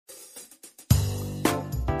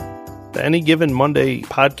The Any Given Monday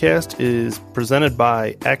podcast is presented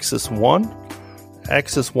by Axis One.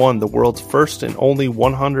 Axis One, the world's first and only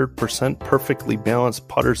 100% perfectly balanced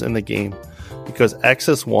putters in the game. Because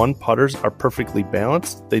Axis One putters are perfectly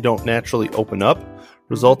balanced, they don't naturally open up,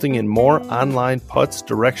 resulting in more online putts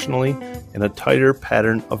directionally and a tighter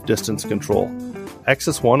pattern of distance control.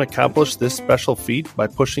 Axis One accomplished this special feat by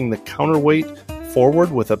pushing the counterweight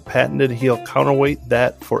forward with a patented heel counterweight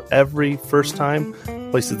that, for every first time,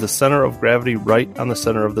 places the center of gravity right on the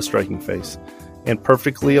center of the striking face and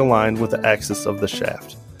perfectly aligned with the axis of the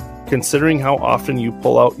shaft. Considering how often you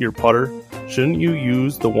pull out your putter, shouldn't you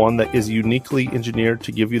use the one that is uniquely engineered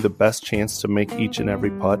to give you the best chance to make each and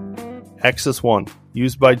every putt? Axis One,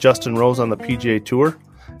 used by Justin Rose on the PGA Tour.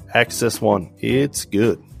 Axis One, it's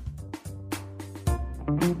good.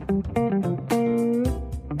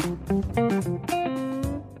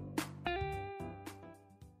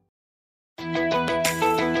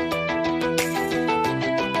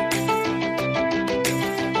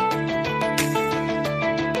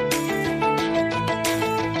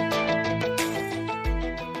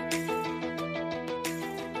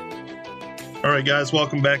 All right, guys,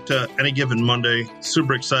 welcome back to Any Given Monday.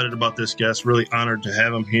 Super excited about this guest. Really honored to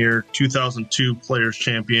have him here. 2002 Players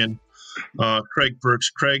Champion, Craig Brooks.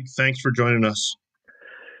 Craig, thanks for joining us.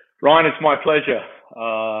 Ryan, it's my pleasure.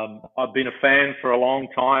 I've been a fan for a long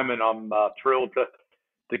time, and I'm thrilled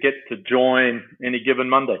to get to join Any Given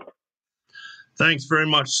Monday. Thanks very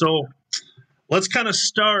much. So let's kind of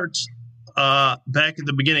start back at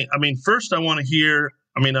the beginning. First I want to hear,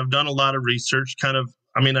 I've done a lot of research,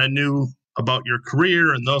 I knew about your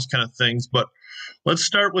career and those kind of things, but let's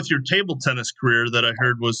start with your table tennis career that I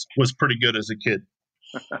heard was pretty good as a kid.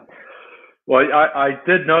 Well, I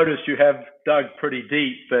did notice you have dug pretty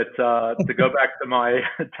deep, but to go back to my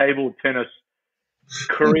table tennis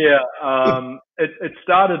career, it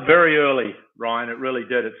started very early, Ryan. It really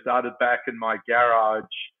did. It started back in my garage,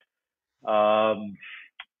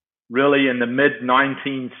 really in the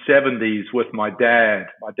mid-1970s with my dad.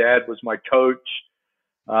 My dad was my coach.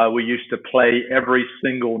 We used to play every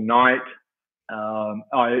single night.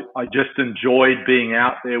 I just enjoyed being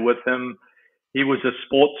out there with him. He was a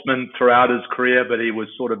sportsman throughout his career, but he was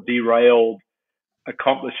sort of derailed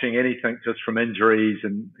accomplishing anything just from injuries,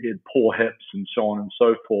 and he had poor hips and so on and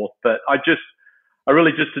so forth. But I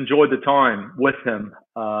really just enjoyed the time with him.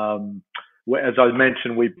 As I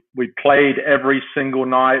mentioned, we played every single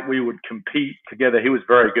night. We would compete together. He was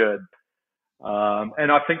very good.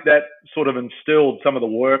 And I think that sort of instilled some of the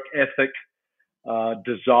work ethic,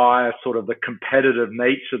 desire, sort of the competitive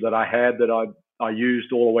nature that I had that I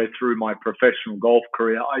used all the way through my professional golf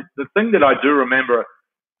career. The thing that I do remember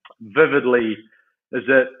vividly is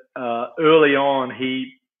that early on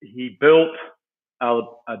he built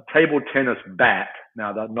a table tennis bat.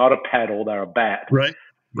 Now they're not a paddle, they're a bat. Right.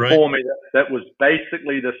 For me that was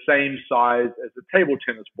basically the same size as a table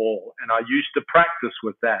tennis ball, and I used to practice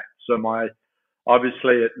with that. So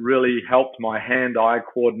obviously it really helped my hand-eye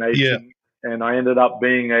coordination, and I ended up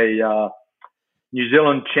being a New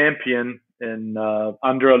Zealand champion in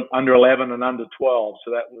under 11 and under 12.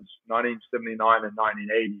 So that was 1979 and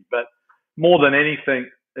 1980. But more than anything,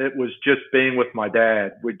 it was just being with my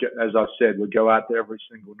dad. As I said, we'd go out there every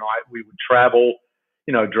single night. We would travel,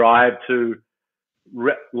 drive to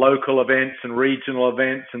local events and regional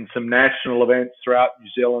events and some national events throughout New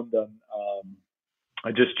Zealand. And I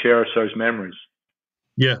just cherish those memories.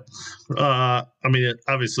 Yeah. It's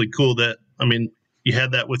obviously cool that, you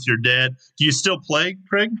had that with your dad. Do you still play,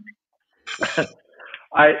 Craig?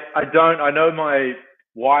 I don't. I know my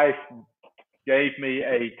wife gave me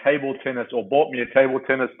a table tennis or bought me a table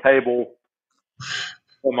tennis table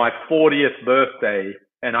for my 40th birthday,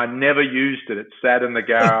 and I never used it. It sat in the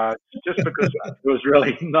garage just because there was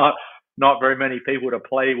really not very many people to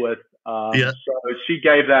play with. So she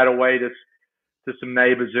gave that away to some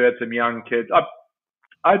neighbors who had some young kids.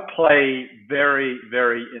 I play very,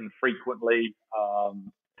 very infrequently.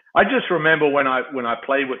 I just remember when I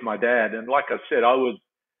played with my dad, and like I said, I was,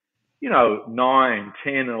 9,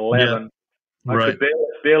 10, and 11. I could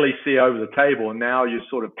barely see over the table, and now you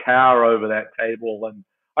sort of tower over that table. And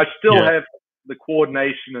I still have the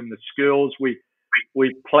coordination and the skills. We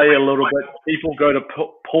play a little bit. People go to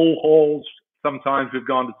pool halls. Sometimes we've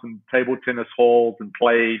gone to some table tennis halls and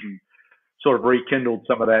played and sort of rekindled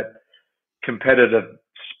some of that competitive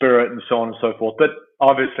spirit and so on and so forth, but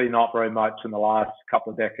obviously not very much in the last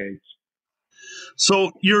couple of decades.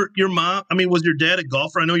 So your mom, was your dad a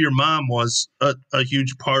golfer? I know your mom was a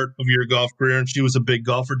huge part of your golf career, and she was a big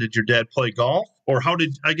golfer. Did your dad play golf, or how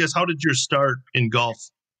did your start in golf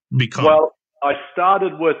become? Well, I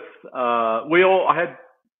started with I had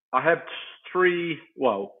I have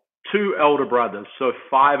two elder brothers, so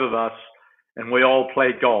five of us, and we all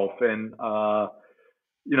played golf. And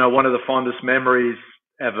one of the fondest memories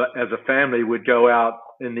as a family, we'd go out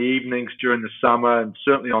in the evenings during the summer, and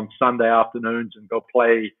certainly on Sunday afternoons, and go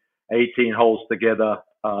play 18 holes together.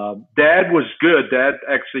 Dad was good. Dad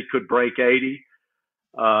actually could break 80.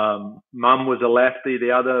 Mum was a lefty.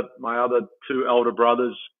 My other two elder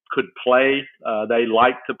brothers could play. They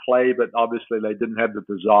liked to play, but obviously they didn't have the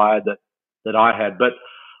desire that I had. But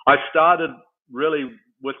I started really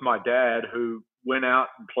with my dad, who went out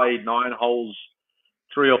and played 9 holes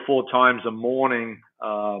 3 or 4 times a morning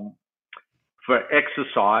for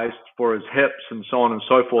exercise for his hips and so on and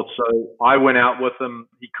so forth. So I went out with him.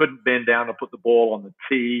 He couldn't bend down to put the ball on the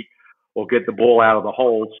tee or get the ball out of the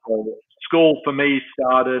hole. So school for me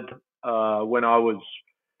started when I was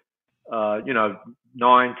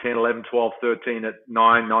 9, 10, 11, 12, 13 at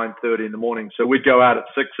 9:30 in the morning. So we'd go out at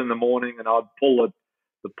 6 in the morning, and I'd pull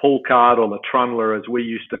the pull card, or the trundler as we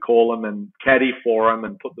used to call them, and caddy for him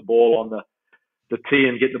and put the ball on the tee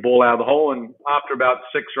and get the ball out of the hole. And after about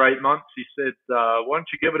 6 or 8 months, he said, why don't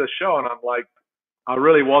you give it a shot? And I'm like, I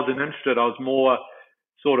really wasn't interested. I was more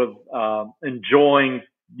sort of enjoying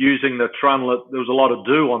using the trundler. There was a lot of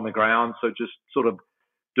dew on the ground, so just sort of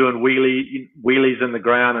doing wheelies in the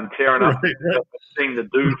ground and tearing up, seeing the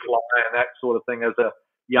dew fly and that sort of thing, as a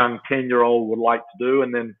young 10-year-old would like to do.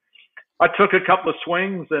 And then I took a couple of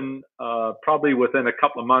swings, and probably within a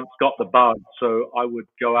couple of months got the bug. So I would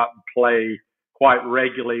go out and play quite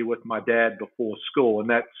regularly with my dad before school. And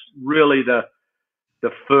that's really the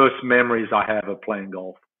first memories I have of playing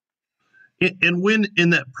golf. And when in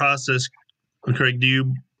that process, Craig, do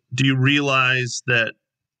you realize that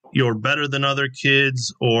you're better than other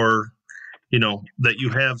kids, or, that you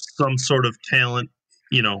have some sort of talent,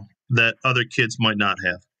 that other kids might not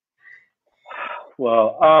have?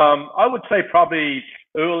 Well, I would say probably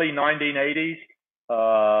early 1980s,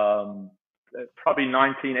 probably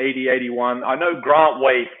 1980, 81. I know Grant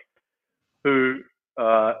Waite, who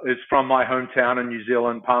is from my hometown in New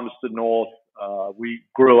Zealand, Palmerston North. We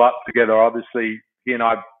grew up together. Obviously, he and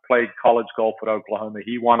I played college golf at Oklahoma.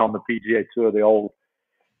 He won on the PGA Tour, the old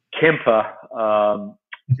Kemper.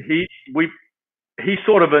 He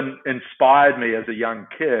sort of inspired me as a young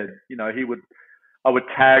kid. I would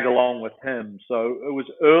tag along with him. So it was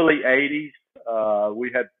early 80s.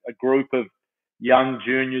 We had a group of young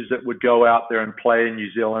juniors that would go out there and play in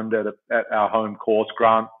New Zealand at our home course,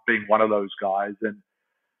 Grant being one of those guys. And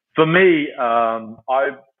for me, I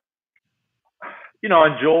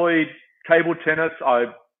enjoyed table tennis. I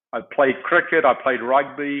played cricket. I played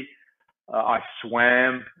rugby. I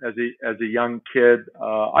swam as a young kid.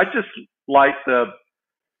 I just liked the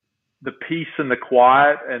peace and the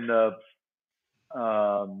quiet, and the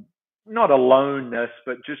not aloneness,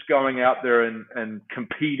 but just going out there and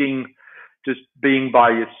competing, just being by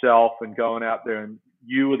yourself and going out there, and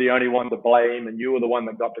you were the only one to blame, and you were the one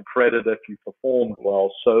that got the credit if you performed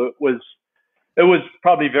well. So it was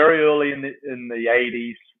probably very early in the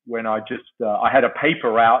 80s when I had a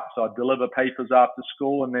paper route. So I'd deliver papers after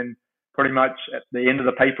school, and then pretty much at the end of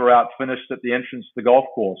the paper route, finished at the entrance to the golf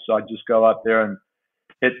course. So I'd just go out there and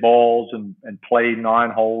hit balls and play 9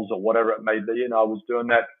 holes or whatever it may be. And I was doing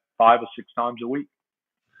that 5 or 6 times a week.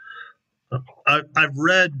 I've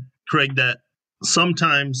read, Craig, that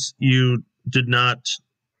sometimes you did not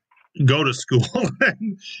go to school.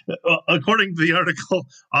 According to the article,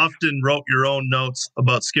 often wrote your own notes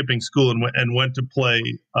about skipping school and went to play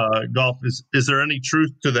golf. Is there any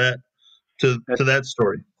truth to that, to that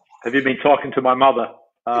story? Have you been talking to my mother?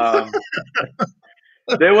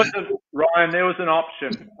 There was an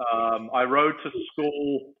option. I rode to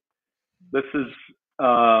school. This is,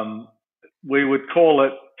 we would call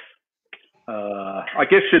it, I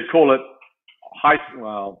guess you'd call it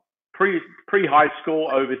pre-high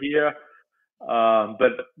school over here.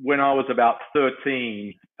 But when I was about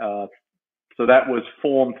 13, so that was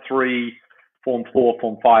Form 3, Form 4,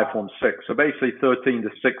 Form 5, Form 6. So basically 13 to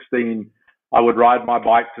 16, I would ride my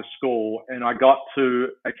bike to school, and I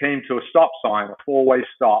came to a stop sign, a 4-way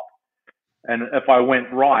stop. And if I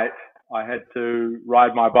went right, I had to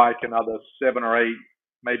ride my bike another 7 or 8,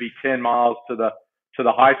 maybe 10 miles to the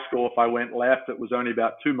high school. If I went left, it was only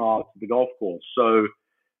about 2 miles to the golf course. So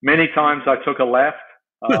many times I took a left.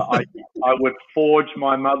 I would forge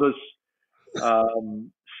my mother's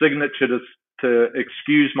signature to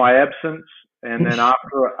excuse my absence. And then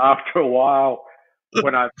after a while,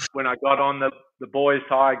 when I got on the boys'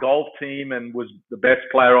 high golf team and was the best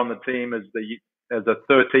player on the team as a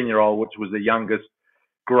 13-year-old, which was the youngest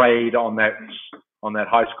grade on that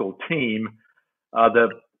high school team, the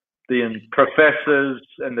professors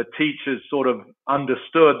and the teachers sort of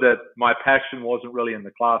understood that my passion wasn't really in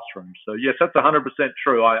the classroom. So yes, that's 100%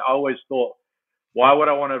 true. I always thought, why would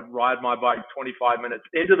I want to ride my bike 25 minutes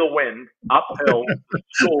into the wind, uphill to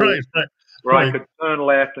school, where I could turn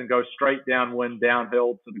left and go straight downwind,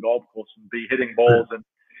 downhill to the golf course and be hitting balls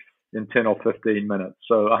in 10 or 15 minutes.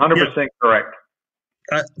 So 100% correct.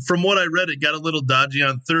 From what I read, it got a little dodgy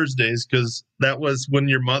on Thursdays because that was when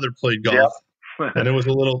your mother played golf. Yep. And it was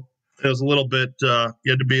a little bit, you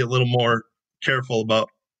had to be a little more careful about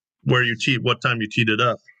where you teed, what time you teed it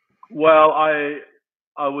up. Well, I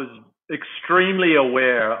was extremely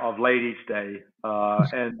aware of Ladies' Day,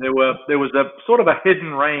 and there was a sort of a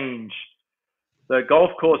hidden range. The golf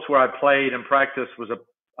course where I played and practiced was a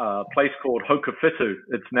place called Hokafitu.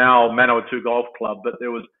 It's now Manawatu Golf Club, but they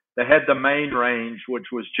had the main range,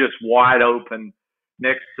 which was just wide open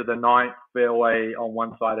next to the 9th fairway on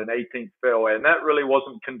one side and 18th fairway. And that really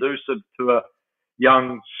wasn't conducive to a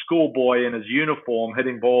young schoolboy in his uniform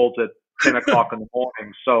hitting balls at 10 o'clock in the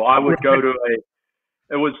morning. So I would go to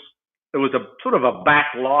it was a sort of a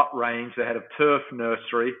back lot range that had a turf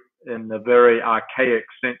nursery in the very archaic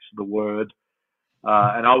sense of the word.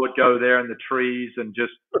 And I would go there in the trees and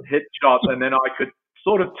just hit shots. And then I could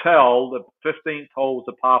sort of tell the 15th hole was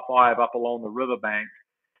a par 5 up along the riverbank.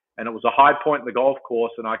 And it was a high point in the golf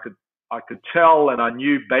course, and I could tell, and I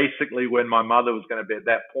knew basically when my mother was going to be at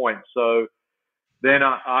that point. So then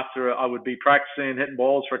after I would be practicing hitting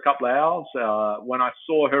balls for a couple of hours, when I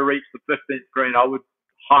saw her reach the 15th green, I would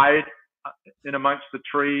hide in amongst the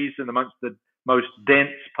trees and amongst the most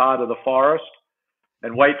dense part of the forest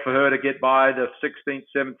and wait for her to get by the 16th,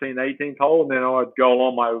 17th, 18th hole, and then I'd go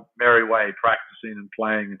along my merry way practicing and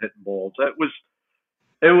playing and hitting balls. It was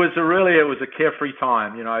a carefree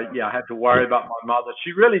time. You know, I had to worry about my mother.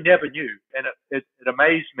 She really never knew. And it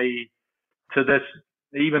amazed me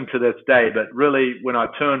even to this day. But really, when I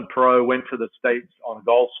turned pro, went to the States on a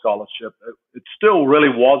golf scholarship, it still really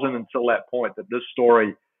wasn't until that point that this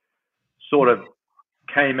story sort of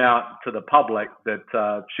came out to the public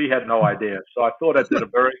that she had no idea. So I thought I did a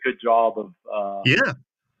very good job of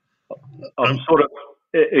sort of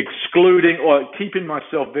excluding or keeping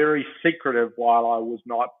myself very secretive while I was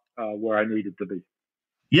not where I needed to be.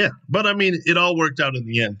 Yeah, but I mean, it all worked out in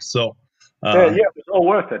the end. So it was all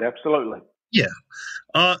worth it. Absolutely. Yeah.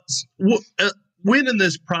 When in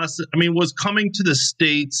this process, I mean, was coming to the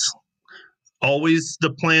States always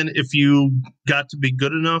the plan if you got to be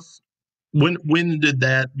good enough? When did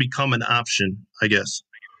that become an option, I guess?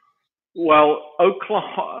 Well,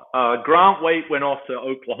 Grant Waite went off to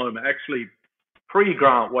Oklahoma. Actually,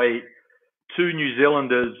 pre-Grant Waite, 2 New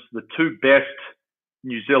Zealanders, the 2 best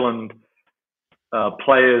New Zealand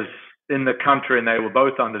players in the country, and they were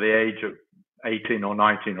both under the age of 18 or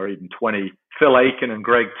 19 or even 20. Phil Aiken and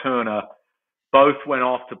Greg Turner both went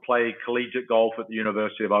off to play collegiate golf at the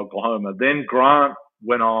University of Oklahoma. Then Grant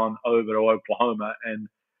went on over to Oklahoma, and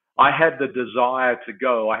I had the desire to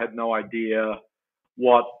go. I had no idea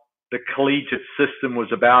what the collegiate system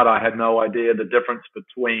was about. I had no idea the difference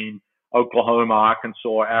between Oklahoma,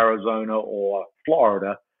 Arkansas, Arizona, or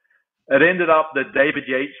Florida. It ended up that David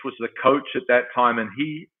Yates was the coach at that time, and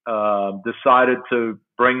he decided to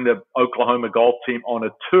bring the Oklahoma golf team on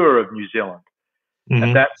a tour of New Zealand.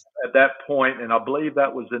 Mm-hmm. At that point, and I believe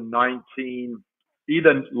that was in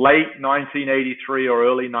either late 1983 or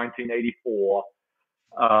early 1984,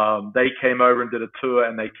 they came over and did a tour,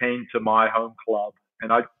 and they came to my home club.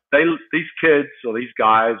 And these kids or these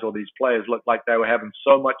guys or these players looked like they were having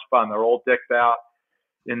so much fun. They're all decked out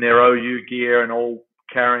in their OU gear and all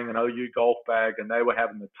carrying an OU golf bag, and they were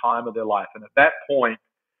having the time of their life. And at that point,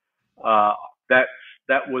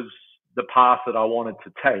 that was the path that I wanted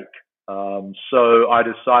to take. So I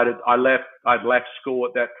decided I'd left school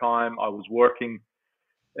at that time. I was working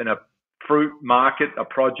in a fruit market, a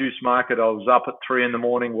produce market. I was up at 3 a.m,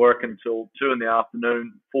 working till 2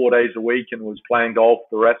 p.m, 4 days a week, and was playing golf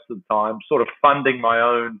the rest of the time, sort of funding my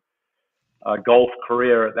own golf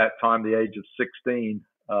career at that time, the age of 16.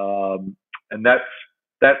 And that's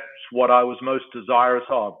what I was most desirous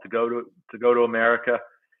of, to go to America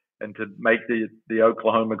and to make the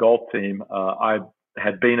Oklahoma golf team. I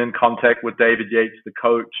had been in contact with David Yates, the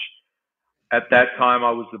coach. At that time,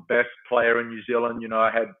 I was the best player in New Zealand. You know,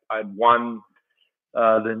 I'd won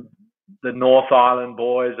the North Island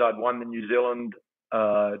boys. I'd won the New Zealand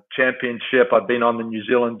championship. I'd been on the New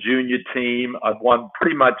Zealand junior team. I'd won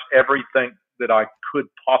pretty much everything that I could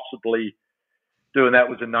possibly do, and that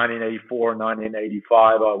was in 1984 and 1985.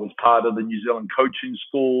 I was part of the New Zealand coaching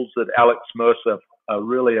schools that Alex Mercer,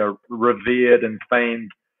 really a revered and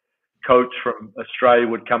famed coach from Australia,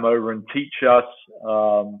 would come over and teach us.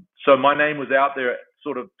 so my name was out there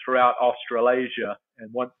sort of throughout Australasia.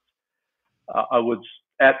 And once I was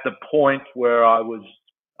at the point where I was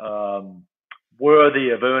worthy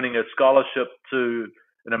of earning a scholarship to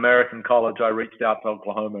an American college, I reached out to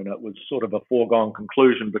Oklahoma, and it was sort of a foregone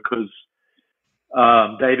conclusion because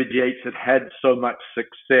David Yates had so much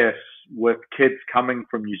success with kids coming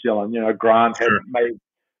from New Zealand. You know, Grant had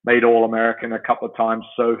made All-American a couple of times,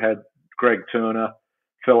 so had Greg Turner,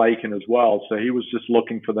 Phil Aiken as well. So he was just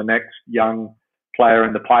looking for the next young player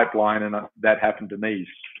in the pipeline, and that happened to me.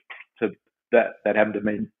 That happened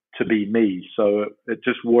to be me. So it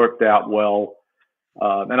just worked out well.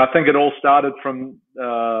 And I think it all started from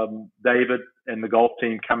David and the golf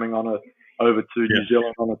team coming over to New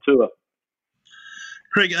Zealand on a tour.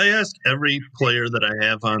 Craig, I ask every player that I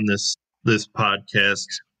have on this podcast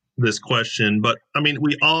this question, but I mean,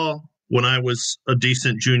 we all, when I was a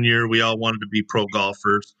decent junior, we all wanted to be pro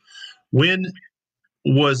golfers. When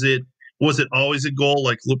was it always a goal?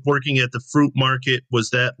 Like working at the fruit market, was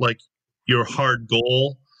that like your hard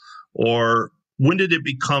goal? Or when did it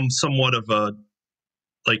become somewhat of a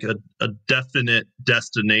definite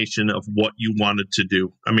destination of what you wanted to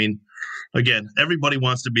do? I mean, again, everybody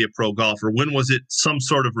wants to be a pro golfer. When was it some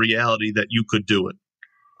sort of reality that you could do it?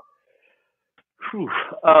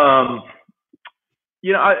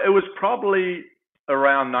 It was probably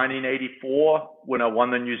around 1984 when I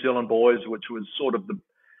won the New Zealand Boys, which was sort of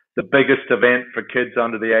the biggest event for kids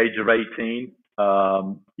under the age of 18.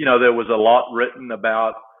 There was a lot written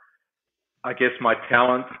about, I guess, my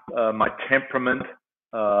talent, my temperament,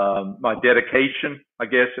 my dedication, I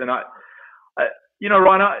guess. And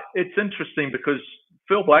Ryan, it's interesting because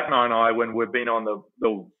Phil Blackmar and I, when we've been on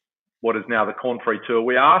the what is now the Korn Ferry Tour,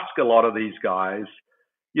 we ask a lot of these guys,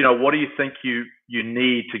 what do you think you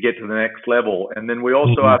need to get to the next level? And then we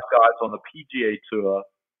also ask guys on the PGA Tour,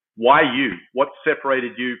 why you? What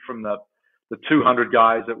separated you from the 200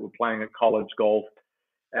 guys that were playing at college golf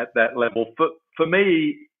at that level? For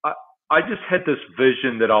me, I just had this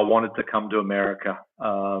vision that I wanted to come to America.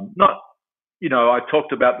 I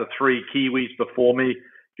talked about the 3 Kiwis before me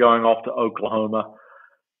going off to Oklahoma.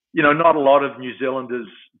 Not a lot of New Zealanders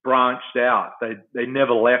branched out. They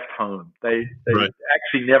never left home. They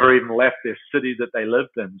actually never even left their city that they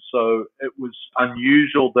lived in. So it was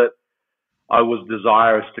unusual that I was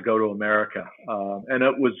desirous to go to America. And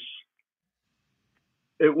it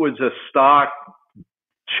was a stark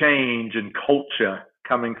change in culture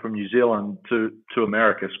coming from New Zealand to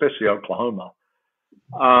America, especially Oklahoma.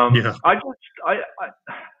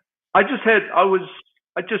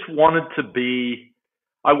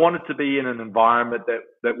 I wanted to be in an environment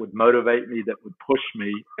that would motivate me, that would push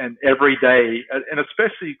me, and every day, and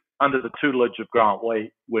especially under the tutelage of Grant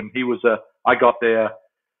Waite, when I got there,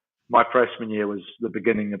 my freshman year was the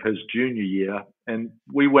beginning of his junior year, and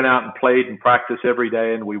we went out and played and practiced every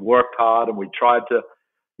day, and we worked hard, and we tried to,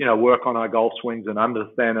 work on our golf swings and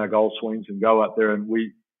understand our golf swings and go out there, and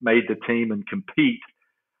we made the team and compete.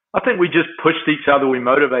 I think we just pushed each other. We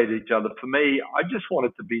motivated each other. For me, I just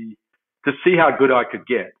wanted to see how good I could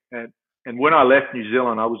get. And when I left New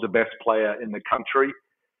Zealand, I was the best player in the country.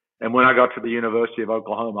 And when I got to the University of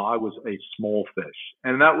Oklahoma, I was a small fish.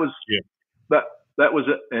 And that was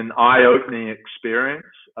an eye-opening experience.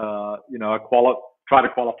 I tried to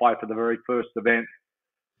qualify for the very first event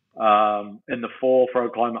in the fall for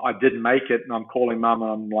Oklahoma. I didn't make it, and I'm calling Mum,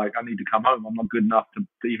 and I'm like, I need to come home. I'm not good enough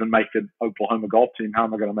to even make the Oklahoma golf team. How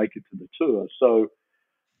am I going to make it to the tour? So,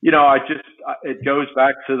 it goes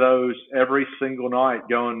back to those every single night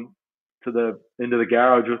going into the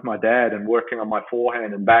garage with my dad and working on my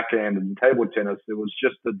forehand and backhand and table tennis. There was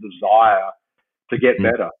just a desire to get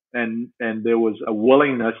better, and there was a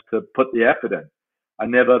willingness to put the effort in. I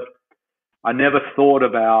never thought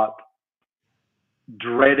about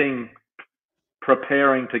dreading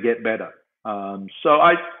preparing to get better. So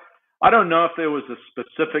I don't know if there was a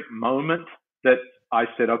specific moment that I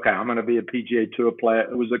said, okay, I'm going to be a PGA Tour player.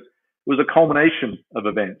 It was a culmination of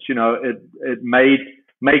events. It made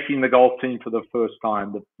making the golf team for the first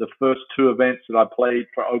time. The first 2 events that I played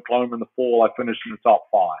for Oklahoma in the fall, I finished in the top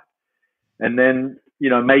 5. And then,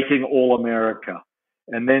 making All-America.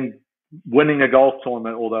 And then winning a golf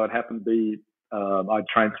tournament, although it happened to be, I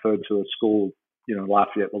transferred to a school,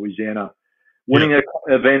 Lafayette, Louisiana. Winning an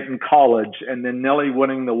event in college, and then nearly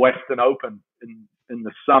winning the Western Open in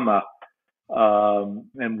the summer.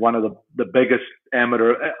 And one of the biggest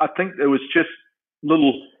amateur. I think there was just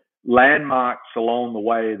little landmarks along the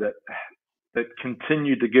way that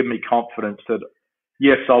continued to give me confidence that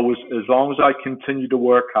yes, I was, as long as I continued to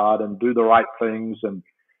work hard and do the right things and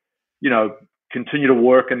continue to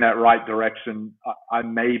work in that right direction, I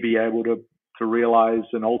may be able to to realize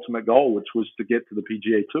an ultimate goal, which was to get to the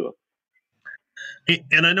PGA Tour.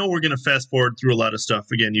 And I know we're going to fast forward through a lot of stuff.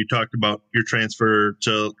 Again, you talked about your transfer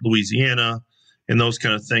to Louisiana and those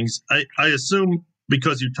kind of things. I assume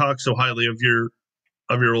because you talk so highly of your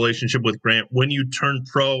relationship with Grant, when you turned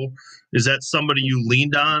pro, is that somebody you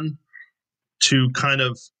leaned on to kind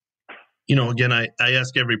of, again, I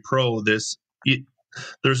ask every pro this,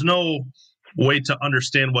 there's no way to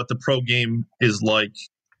understand what the pro game is like,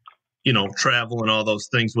 travel and all those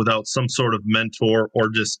things without some sort of mentor or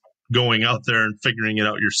just going out there and figuring it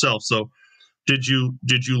out yourself. So did you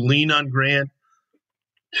lean on Grant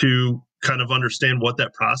to kind of understand what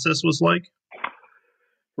that process was like?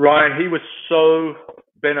 Ryan, he was so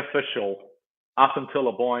beneficial up until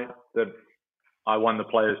a point that I won the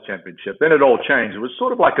Players' Championship. Then it all changed. It was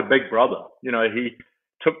sort of like a big brother. He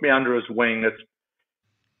took me under his wing,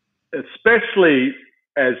 especially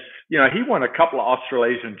as, he won a couple of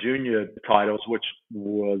Australasian junior titles, which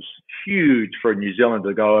was huge for New Zealand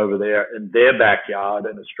to go over there in their backyard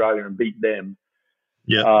in Australia and beat them.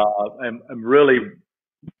 Yeah. And really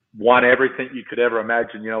won everything you could ever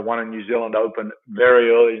imagine, won a New Zealand Open very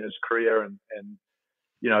early in his career and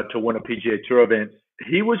to win a PGA Tour event.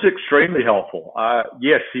 He was extremely helpful.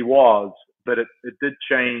 Yes, he was, but it did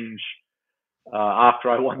change after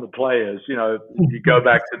I won the Players. You go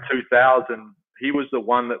back to 2000, he was the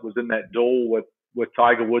one that was in that duel with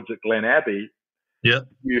Tiger Woods at Glen Abbey. Yeah.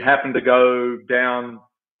 You happened to go down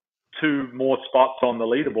 2 more spots on the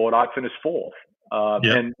leaderboard. I finished 4th.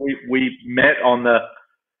 And we met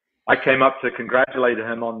I came up to congratulate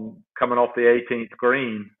him on coming off the 18th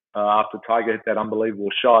green after Tiger hit that unbelievable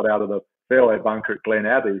shot out of the fairway bunker at Glen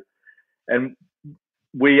Abbey. And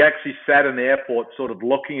we actually sat in the airport sort of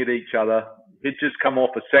looking at each other. He'd just come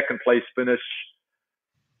off a second place finish.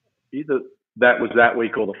 Either that was that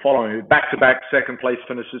week or the following. Back-to-back second place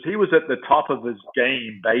finishes. He was at the top of his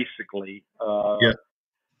game, basically.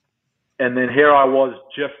 And then here I was,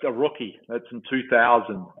 just a rookie. That's in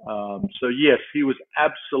 2000. So yes, he was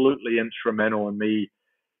absolutely instrumental in me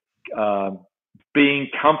being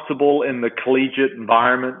comfortable in the collegiate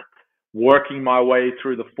environment, working my way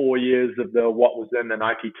through the 4 years of what was then the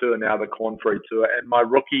Nike Tour, now the Korn Ferry Tour, and my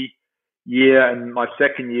rookie year and my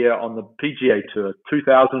second year on the PGA Tour.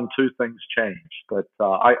 2002, things changed, but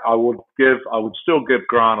I would still give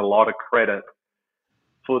Grant a lot of credit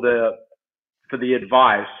for the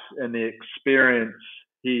advice and the experience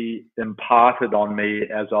he imparted on me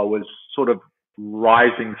as I was sort of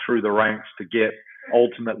rising through the ranks to get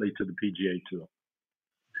ultimately to the PGA Tour.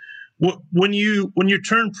 When you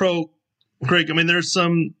turn pro, Greg, I mean, there's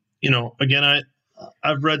some, again,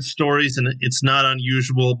 I've read stories and it's not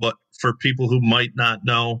unusual, but for people who might not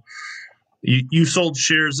know, you sold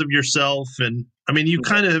shares of yourself. And I mean, you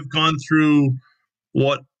kind of have gone through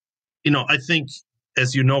what, I think,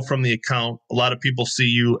 as you know from the account, a lot of people see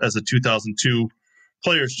you as a 2002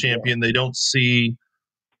 Players Champion. They don't see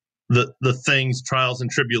the things, trials and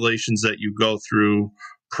tribulations that you go through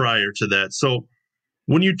prior to that. So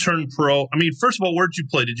when you turned pro, I mean, first of all, where did you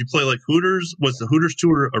play? Did you play like Hooters? Was the Hooters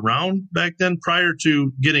Tour around back then prior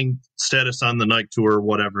to getting status on the Nike Tour or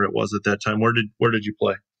whatever it was at that time? Where did you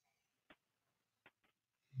play?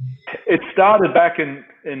 It started back in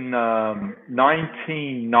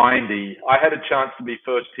 1990. I had a chance to be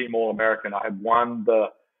first team All-American. I had won the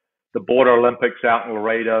Border Olympics out in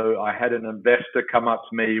Laredo. I had an investor come up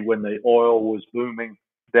to me when the oil was booming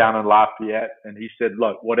down in Lafayette, and he said,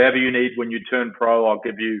 "Look, whatever you need when you turn pro, I'll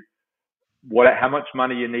give you how much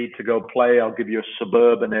money you need to go play. I'll give you a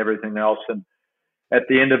suburb and everything else." And at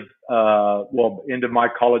the end of end of my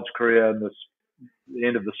college career and the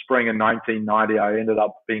end of the spring in 1990, I ended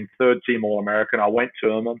up being third team All-American. I went to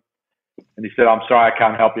him and he said, "I'm sorry, I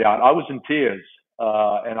can't help you out." I was in tears.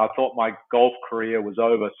 And I thought my golf career was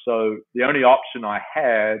over. So the only option I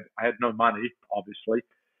had no money, obviously,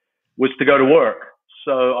 was to go to work.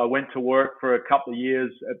 So I went to work for a couple of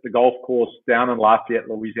years at the golf course down in Lafayette,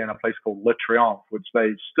 Louisiana, a place called Le Triomphe, which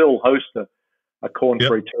they still host a Korn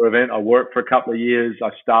Ferry Tour event. I worked for a couple of years.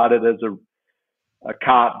 I started as a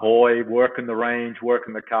cart boy, working the range,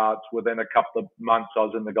 working the carts. Within a couple of months, I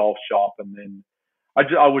was in the golf shop, and then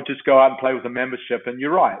I would just go out and play with a membership. And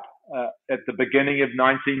you're right. At the beginning of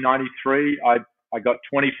 1993, I got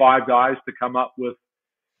 25 guys to come up with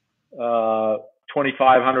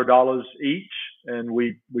 $2,500 each, and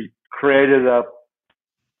we created a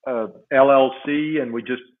LLC, and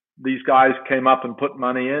these guys came up and put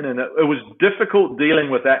money in, and it was difficult dealing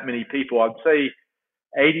with that many people. I'd say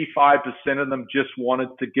 85% of them just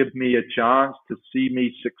wanted to give me a chance to see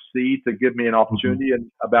me succeed, to give me an opportunity, and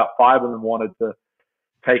about 5 of them wanted to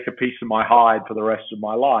take a piece of my hide for the rest of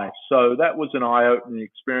my life. So that was an eye-opening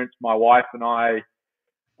experience. My wife and I,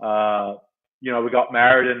 we got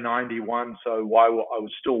married in '91, so while I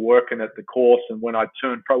was still working at the course, and when I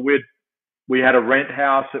turned pro, we had a rent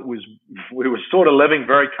house. We were sort of living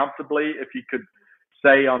very comfortably, if you could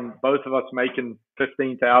say, on both of us making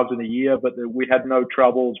 $15,000 a year, but we had no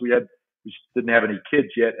troubles. We just didn't have any kids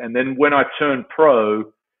yet. And then when I turned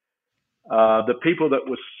pro, the people that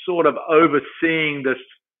were sort of overseeing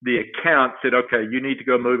the account said, okay, you need to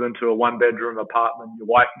go move into a 1-bedroom apartment. Your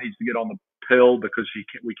wife needs to get on the pill because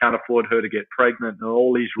we can't afford her to get pregnant, and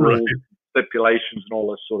all these rules, right, stipulations, and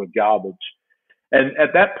all this sort of garbage. And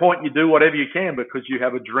at that point, you do whatever you can because you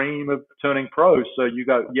have a dream of turning pro. So you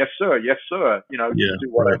go, yes, sir, yes, sir. You do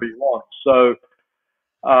whatever you want. So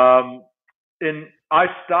I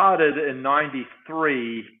started in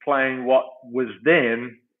 '93 playing what was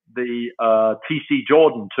then the TC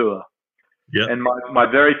Jordan Tour. Yeah. And my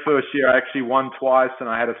very first year, I actually won twice, and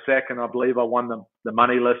I had a second. I believe I won the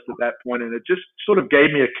money list at that point, and it just sort of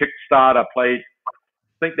gave me a kickstart. I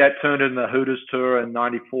think that turned into the Hooters Tour in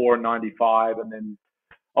 '94 and '95, and then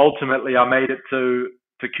ultimately I made it to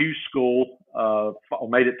Q School, or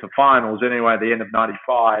made it to finals anyway at the end of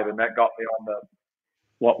 '95, and that got me on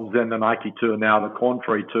what was then the Nike Tour, now the Korn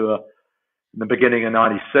Ferry Tour, in the beginning of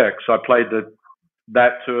 '96. So I played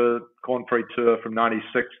that tour, Korn Ferry Tour, from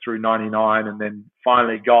 '96 through '99, and then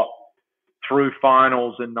finally got through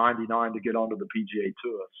finals in '99 to get onto the PGA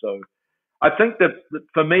Tour. So I think that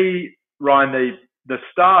for me, Ryan, the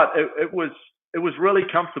start, it was really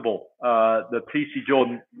comfortable. The TC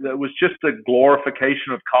Jordan, it was just a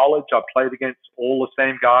glorification of college. I played against all the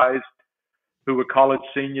same guys who were college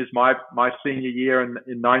seniors. My senior year in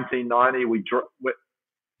 1990, we'd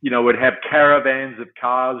have caravans of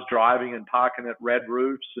cars driving and parking at red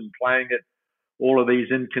roofs and playing at all of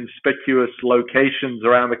these inconspicuous locations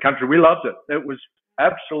around the country. We loved it. It was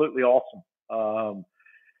absolutely awesome.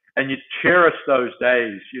 And you cherish those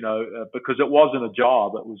days, because it wasn't a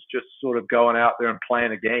job. It was just sort of going out there and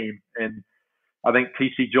playing a game. And I think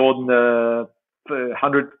TC Jordan,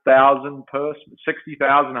 100,000 person,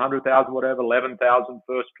 60,000, 100,000, whatever, 11,000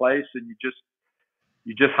 first place, and you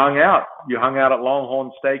just hung out. You hung out at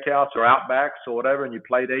Longhorn Steakhouse or Outbacks or whatever, and you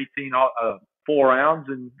played 4 rounds,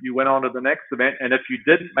 and you went on to the next event. And if you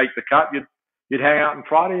didn't make the cut, you'd hang out on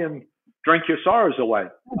Friday and drink your sorrows away.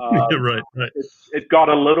 Right. It got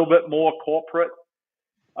a little bit more corporate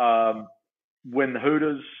when the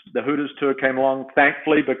Hooters Tour came along,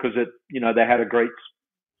 thankfully, because they had a great.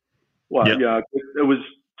 It was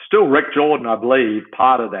still Rick Jordan, I believe,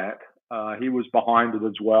 part of that. He was behind it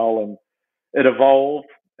as well, and it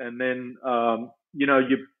evolved. And then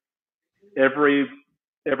every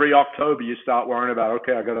October you start worrying about,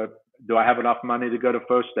 okay, do I have enough money to go to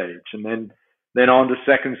first stage, and then on to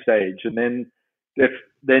second stage, and then I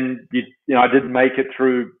didn't make it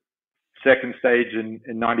through second stage in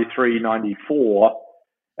 '93, '94,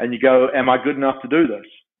 and you go, am I good enough to do this?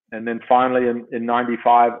 And then finally in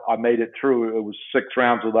 '95, I made it through. It was 6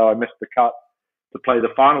 rounds, although I missed the cut to play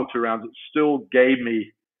the final 2 rounds. It still gave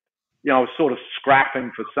me, I was sort of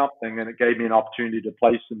scrapping for something, and it gave me an opportunity to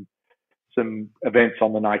play some events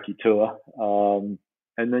on the Nike Tour.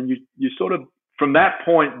 And then you sort of, from that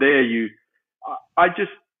point there, I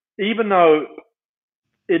just, even though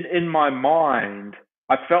in my mind,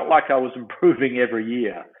 I felt like I was improving every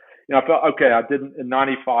year. I felt, okay, in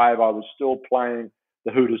 '95, I was still playing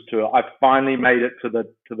the Hooters Tour. I finally made it to the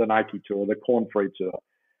Nike Tour, the Korn Ferry Tour.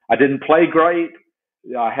 I didn't play great.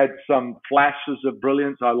 I had some flashes of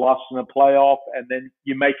brilliance. I lost in a playoff, and then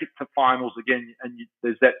you make it to finals again, and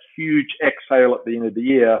there's that huge exhale at the end of the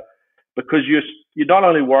year, because you're not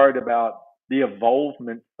only worried about the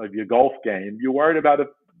evolvement of your golf game, you're worried about if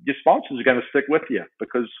your sponsors are going to stick with you,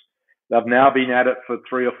 because they've now been at it for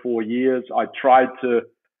 3 or 4 years. I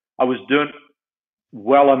was doing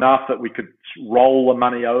well enough that we could roll the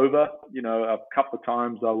money over. A couple of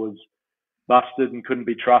times I was busted and couldn't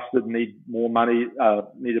be trusted and need more money,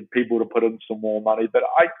 needed people to put in some more money. But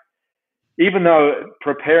even though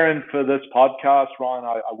preparing for this podcast, Ryan,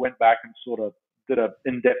 I went back and sort of did an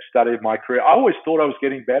in-depth study of my career. I always thought I was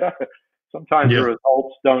getting better. Sometimes the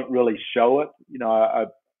results don't really show it.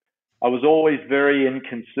 I was always very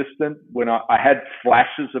inconsistent when I had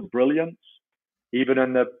flashes of brilliance, even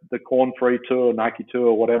in the Korn Ferry Tour, Nike Tour,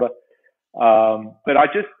 or whatever. But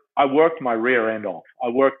I worked my rear end off. I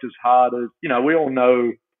worked as hard as, we all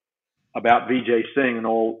know about Vijay Singh and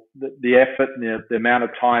all the effort and the amount of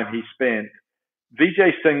time he spent.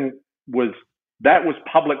 Vijay Singh was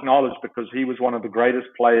public knowledge because he was one of the greatest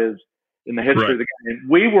players in the history of the game.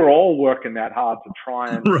 We were all working that hard to try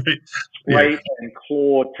and scrape and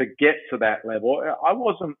claw to get to that level.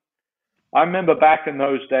 I remember back in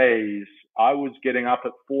those days, I was getting up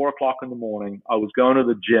at 4:00 in the morning. I was going to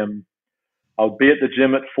the gym. I would be at the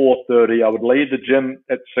gym at 4:30. I would leave the gym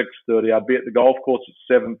at 6:30. I'd be at the golf course at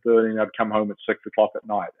 7:30, and I'd come home at 6:00 at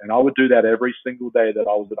night. And I would do that every single day that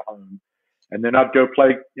I was at home. And then I'd go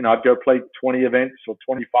play 20 events or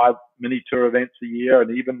 25 mini tour events a year.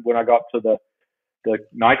 And even when I got to the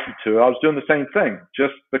Nike tour, I was doing the same thing,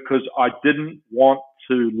 just because I didn't want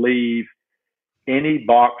to leave any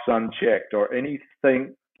box unchecked or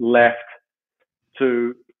anything left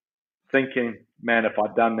to thinking, man, if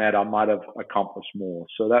I'd done that, I might have accomplished more.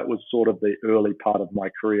 So that was sort of the early part of my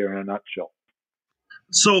career in a nutshell.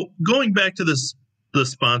 So going back to the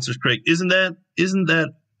sponsors, Craig, isn't that,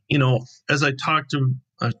 as I talked to,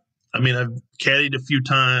 I've caddied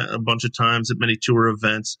a bunch of times at many tour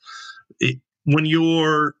events. When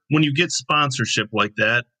you get sponsorship like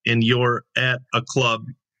that and you're at a club,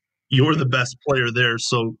 you're the best player there.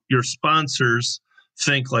 So your sponsors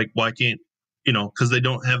think like, why can't, because they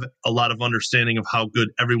don't have a lot of understanding of how good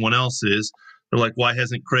everyone else is. They're like, why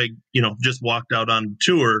hasn't Craig, just walked out on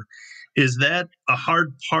tour? Is that a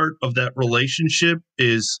hard part of that relationship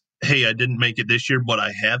is, hey, I didn't make it this year, but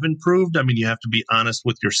I have improved? I mean, you have to be honest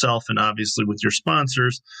with yourself and obviously with your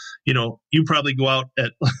sponsors. You probably go out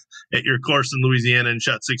at your course in Louisiana and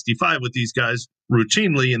shot 65 with these guys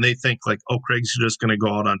routinely, and they think like, oh, Craig's just going to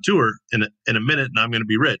go out on tour in a minute and I'm going to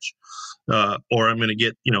be rich, or I'm going to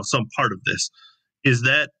get, some part of this. Is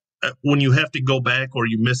that when you have to go back or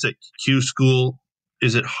you miss at Q school,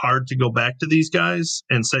 is it hard to go back to these guys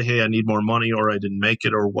and say, hey, I need more money or I didn't make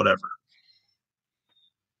it or whatever?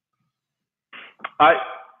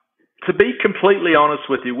 To be completely honest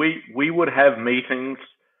with you, we would have meetings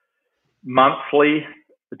monthly,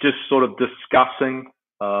 just sort of discussing,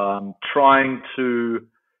 trying to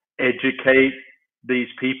educate these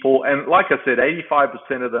people. And like I said,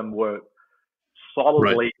 85% of them were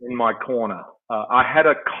solidly in my corner. I had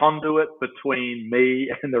a conduit between me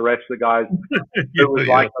and the rest of the guys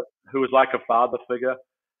who was like a father figure.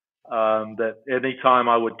 That anytime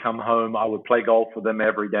I would come home, I would play golf with them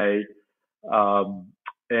every day.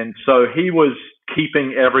 And so he was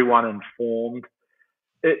keeping everyone informed.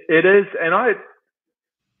 It is, and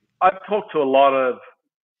I've talked to a lot of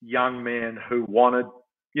young men who wanted,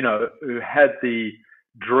 who had the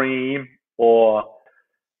dream or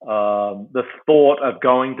the thought of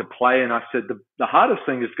going to play. And I said, the hardest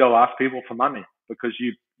thing is go ask people for money, because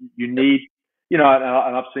you need, and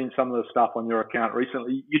I've seen some of the stuff on your account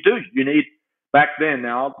recently. You need, back then,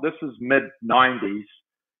 now this is mid 90s,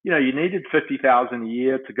 you needed $50,000 a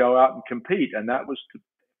year to go out and compete. And that was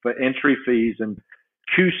for entry fees and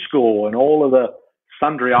Q score and all of the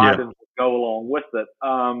sundry items that go along with it.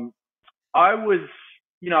 I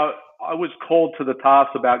was called to the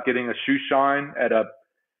task about getting a shoe shine at a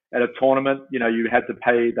tournament. You had to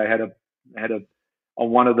pay. They had on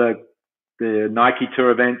one of the Nike tour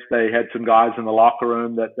events, they had some guys in the locker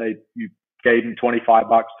room that you gave them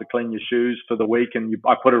 $25 to clean your shoes for the week, and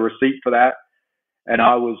I put a receipt for that, and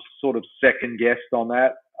I was sort of second guessed on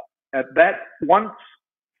that. At that once,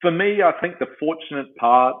 for me, I think the fortunate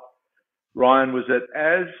part, Ryan, was that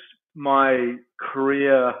as my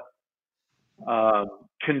career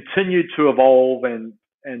continued to evolve and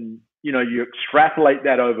you extrapolate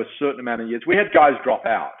that over a certain amount of years, we had guys drop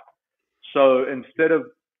out. So instead of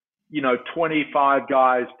 25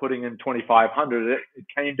 guys putting in 2,500, it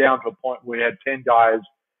came down to a point where we had 10 guys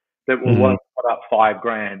that were willing to put up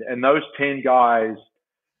 $5,000, and those 10 guys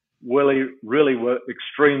really were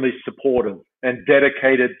extremely supportive and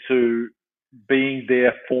dedicated to being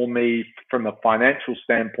there for me from a financial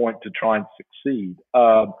standpoint to try and succeed.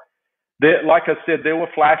 Like I said, there were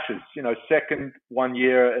flashes. Second one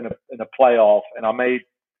year in a playoff, and I made,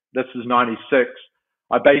 this is 96.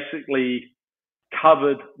 I basically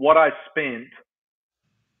covered what I spent.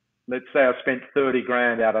 Let's say I spent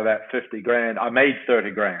 $30,000 out of that $50,000. I made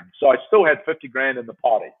 $30,000, so I still had $50,000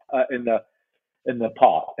 in the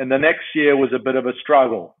pot. And the next year was a bit of a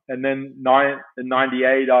struggle. And then in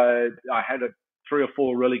 98, I had 3 or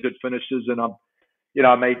 4 really good finishes, and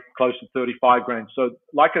I made close to $35,000. So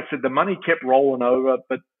like I said, the money kept rolling over.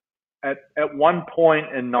 But at one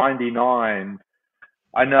point in 99,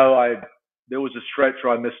 I know there was a stretch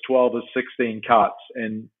where I missed 12 or 16 cuts.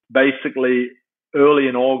 And basically early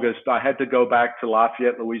in August, I had to go back to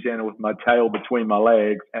Lafayette, Louisiana with my tail between my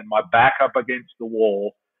legs and my back up against the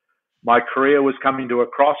wall. My career was coming to a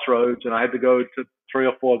crossroads, and I had to go to 3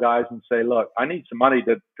 or 4 guys and say, look, I need some money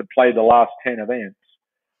to play the last 10 events.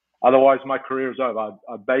 Otherwise, my career is over.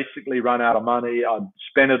 I'd basically run out of money. I'd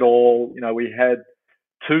spend it all. We had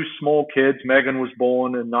two small kids. Megan was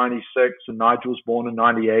born in 96 and Nigel was born in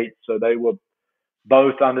 98. So they were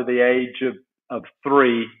both under the age of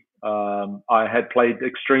 3. I had played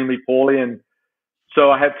extremely poorly. And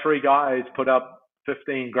so I had 3 guys put up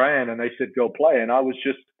 15 grand and they said, go play. And I was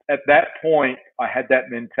just, at that point, I had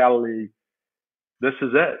that mentality. This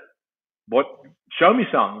is it. Show me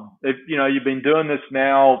something. If you've been doing this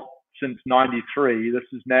now since 93, this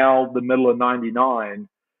is now the middle of 99.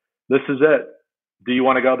 This is it. Do you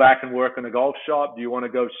want to go back and work in a golf shop? Do you want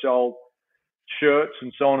to go sell shirts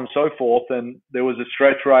and so on and so forth? And there was a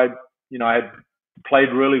stretch where I had played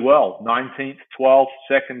really well, 19th, 12th,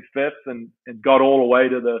 2nd, 5th, and got all the way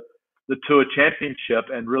to the Tour Championship.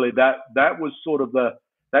 And really that was sort of that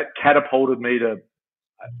catapulted me to,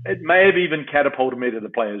 it may have even catapulted me to the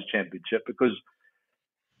Players Championship, because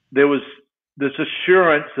there was this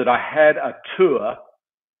assurance that I had a tour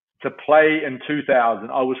to play in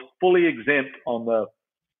 2000. I was fully exempt on the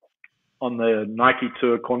Nike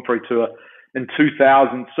Tour, Korn Ferry Tour in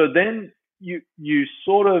 2000. So then you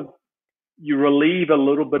relieve a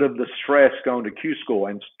little bit of the stress going to Q School,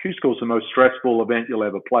 and Q School is the most stressful event you'll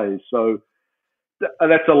ever play. So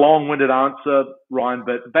that's a long-winded answer, Ryan,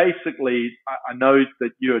 but basically I know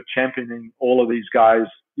that you're championing all of these guys.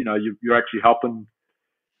 You're actually helping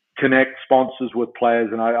connect sponsors with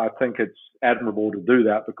players, and I think it's admirable to do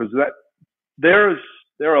that, because there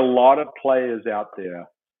are a lot of players out there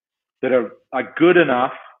that are good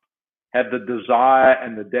enough, have the desire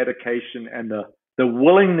and the dedication and the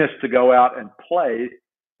willingness to go out and play.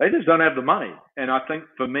 They just don't have the money. And I think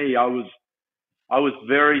for me, I was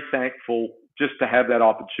very thankful just to have that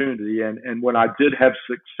opportunity. And when I did have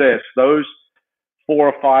success, those 4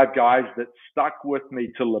 or 5 guys that stuck with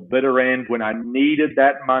me till the bitter end, when I needed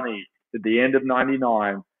that money at the end of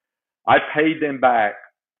 99, I paid them back,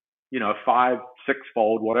 5,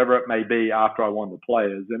 6-fold, whatever it may be, after I won the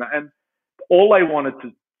Players. And all I wanted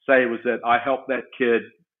to say was that I helped that kid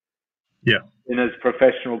in his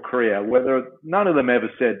professional career. Whether none of them ever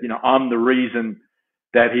said, I'm the reason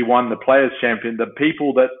that he won the Players Champion. The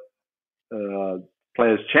people that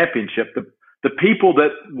Players Championship, the people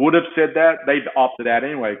that would have said that, they've opted out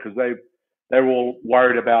anyway, because they were all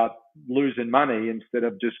worried about losing money instead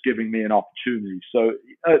of just giving me an opportunity. So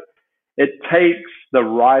it takes the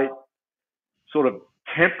right sort of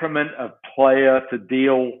temperament of player to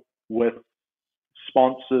deal with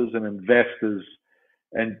sponsors and investors,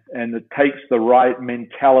 and it takes the right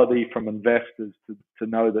mentality from investors to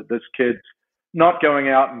know that this kid's not going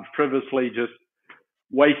out and frivolously just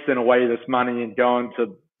wasting away this money and going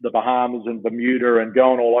to the Bahamas and Bermuda and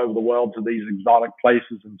going all over the world to these exotic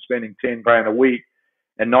places and spending 10 grand a week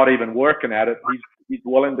and not even working at it. He's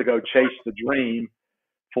willing to go chase the dream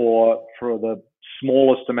for the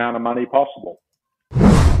smallest amount of money possible.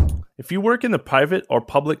 If you work in the private or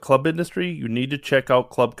public club industry, you need to check out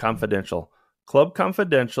Club Confidential. Club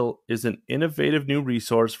Confidential is an innovative new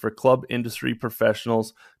resource for club industry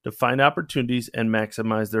professionals to find opportunities and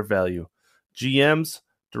maximize their value. GMs,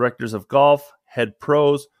 directors of golf, head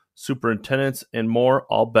pros, superintendents, and more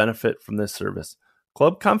all benefit from this service.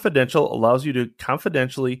 Club Confidential allows you to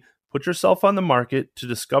confidentially put yourself on the market to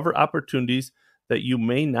discover opportunities that you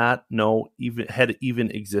may not know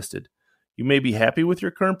even existed. You may be happy with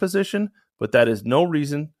your current position, but that is no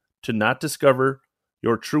reason to not discover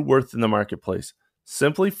your true worth in the marketplace.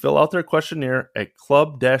 Simply fill out their questionnaire at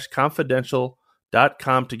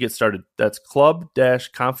club-confidential.com to get started. That's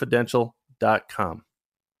club-confidential.com.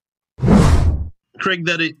 Craig,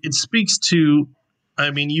 that it speaks to,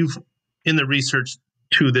 you've, in the research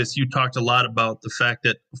to this, you talked a lot about the fact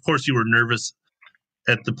that, of course, you were nervous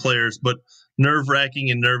at the Players, but nerve-wracking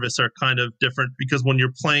and nervous are kind of different, because when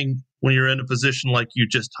you're in a position like you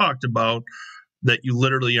just talked about, that you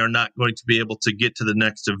literally are not going to be able to get to the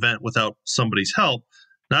next event without somebody's help,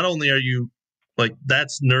 not only are you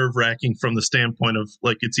that's nerve-wracking from the standpoint of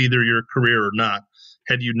it's either your career or not.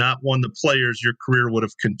 Had you not won the Players, your career would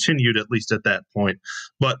have continued, at least at that point.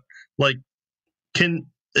 But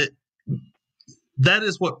that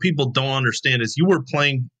is what people don't understand, is you were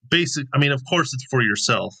playing of course it's for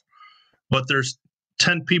yourself, but there's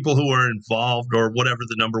 10 people who are involved, or whatever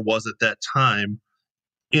the number was at that time,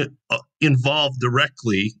 involved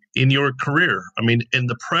directly in your career. And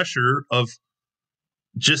the pressure of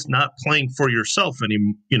just not playing for yourself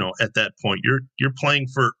at that point. You're playing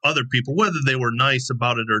for other people, whether they were nice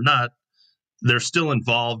about it or not. They're still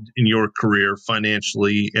involved in your career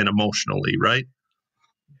financially and emotionally, right?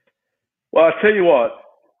 Well, I'll tell you what,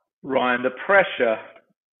 Ryan, the pressure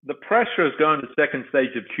the pressure is going to second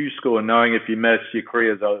stage of Q School and knowing if you miss, your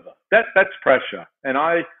career's over. That's pressure. And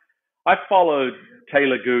I followed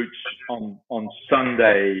Taylor Gooch on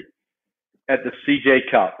Sunday at the CJ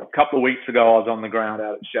Cup. A couple of weeks ago, I was on the ground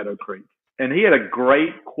out at Shadow Creek, and he had a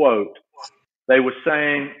great quote. They were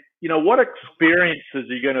saying, what experiences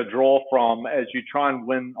are you going to draw from as you try and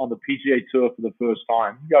win on the PGA Tour for the first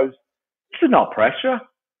time? He goes, this is not pressure.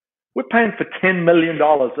 We're paying for $10 million.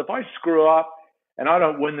 If I screw up and I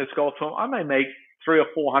don't win this golf tournament, I may make $300,000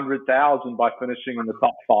 or $400,000 by finishing in the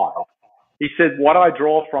top 5. He said, what I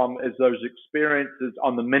draw from is those experiences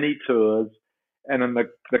on the mini tours and in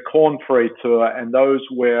the Corn Ferry Tour, and those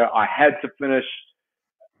where I had to finish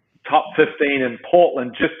top 15 in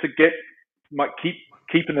Portland just to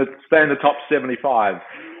stay in the top 75,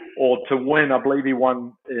 or to win. I believe he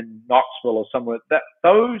won in Knoxville or somewhere. That's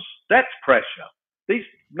pressure.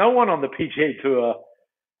 No one on the PGA Tour,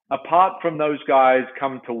 apart from those guys,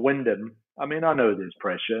 come to Wyndham. I mean, I know there's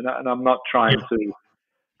pressure, and I'm not trying to,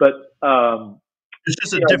 but it's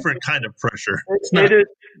just a different kind of pressure. It is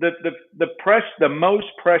the press. The most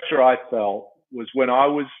pressure I felt was when I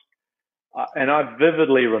was, and I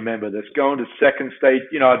vividly remember this, going to second stage.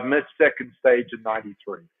 I'd missed second stage in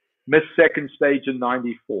 '93, missed second stage in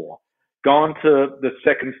 '94, gone to the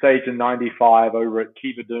second stage in '95 over at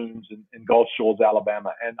Kiva Dunes in Gulf Shores,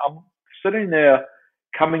 Alabama, and I'm sitting there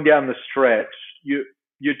coming down the stretch. You're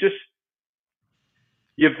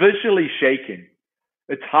visually shaking.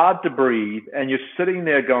 It's hard to breathe, and you're sitting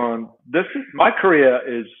there going, my career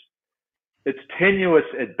it's tenuous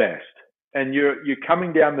at best. And you're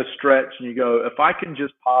coming down the stretch and you go, if I can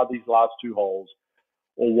just par these last 2 holes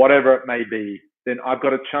or whatever it may be, then I've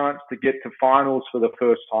got a chance to get to finals for the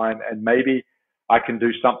first time, and maybe I can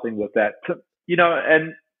do something with that.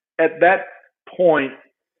 And at that point,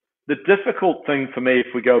 the difficult thing for me, if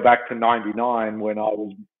we go back to '99 when I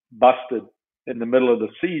was busted in the middle of the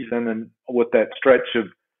season and with that stretch of,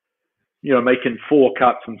 making 4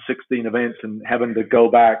 cuts in 16 events and having to go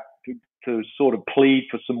back to sort of plead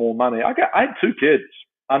for some more money. I had 2 kids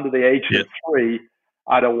under the age of 3.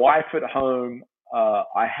 I had a wife at home.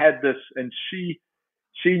 I had this, and she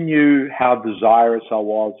knew how desirous I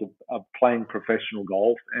was of playing professional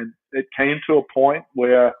golf. And it came to a point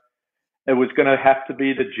where it was going to have to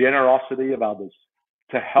be the generosity of others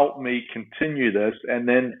to help me continue this. And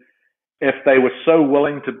then if they were so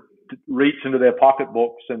willing to reach into their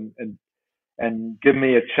pocketbooks and give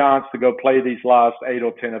me a chance to go play these last 8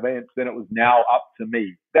 or 10 events, then it was now up to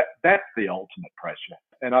me. That's the ultimate pressure.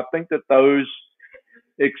 And I think that those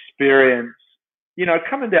experience,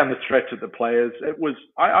 coming down the stretch of the Players,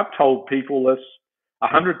 I've told people this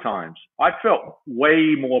 100 times. I felt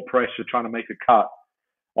way more pressure trying to make a cut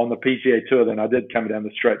on the PGA Tour than I did coming down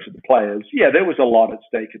the stretch of the Players. Yeah, there was a lot at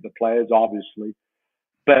stake at the Players, obviously,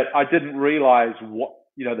 but I didn't realize what,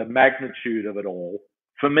 the magnitude of it all.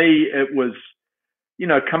 For me, it was,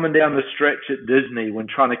 coming down the stretch at Disney when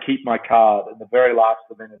trying to keep my card in the very last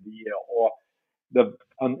event of the year, or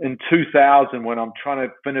in 2000 when I'm trying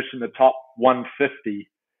to finish in the top 150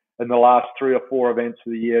 in the last 3 or 4 events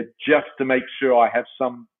of the year, just to make sure I have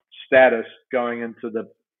some status going into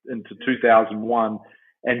 2001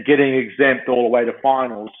 and getting exempt all the way to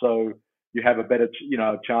finals. So you have a better,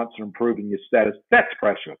 chance of improving your status. That's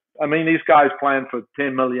pressure. I mean, these guys playing for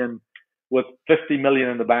 10 million with 50 million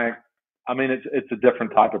in the bank. I mean, it's a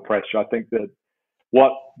different type of pressure. I think that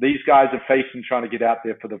what these guys are facing trying to get out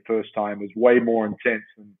there for the first time is way more intense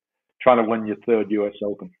than trying to win your 3rd US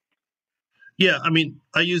Open. Yeah, I mean,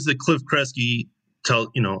 I use the Cliff Kresge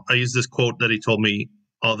I use this quote that he told me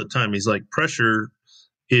all the time. He's like, pressure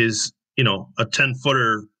is, a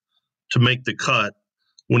 10-footer to make the cut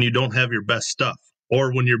when you don't have your best stuff,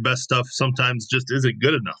 or when your best stuff sometimes just isn't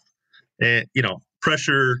good enough. And,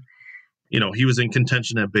 pressure, he was in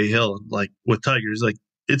contention at Bay Hill, like with Tiger. He's like,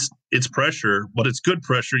 it's pressure, but it's good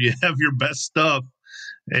pressure. You have your best stuff,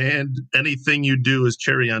 and anything you do is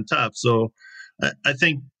cherry on top. So I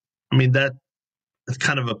think, that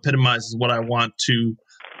kind of epitomizes what I want to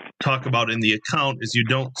talk about in the account is you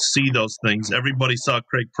don't see those things. Everybody saw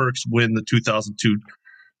Craig Perks win the 2002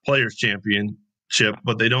 Players Championship,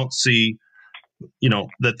 but they don't see,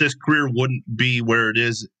 that this career wouldn't be where it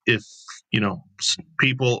is if,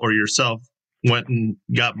 people or yourself went and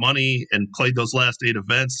got money and played those last 8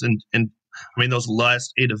 events. And those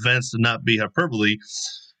last 8 events, to not be hyperbole,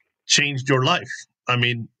 changed your life.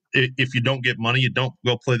 If you don't get money, you don't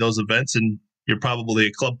go play those events, and you're probably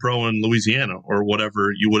a club pro in Louisiana or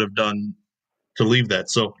whatever you would have done to leave that.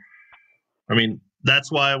 So,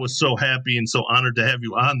 that's why I was so happy and so honored to have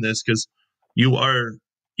you on this, because you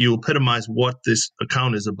epitomize what this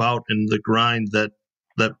account is about and the grind that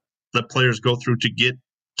that players go through to get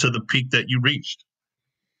to the peak that you reached?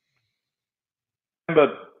 I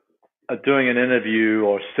remember doing an interview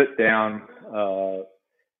or sit down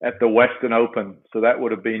at the Western Open. So that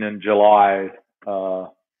would have been in July,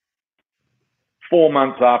 4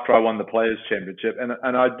 months after I won the Players Championship.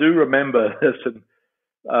 And I do remember this, and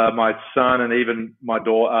my son and even my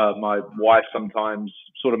daughter, my wife sometimes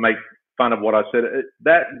sort of make fun of what I said.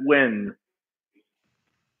 That win,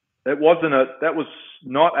 that was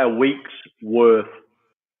not a week's worth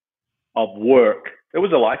of work. It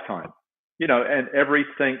was a lifetime, and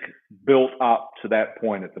everything built up to that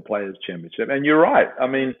point at the Players Championship. And you're right. I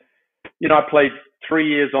mean, I played 3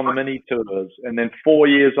 years on the mini tours and then 4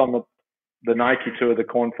 years on the Nike tour, the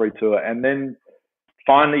Corn Free tour, and then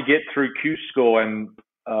finally get through Q School. And,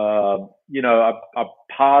 I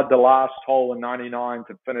parred the last hole in 99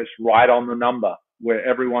 to finish right on the number, where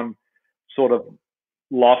everyone sort of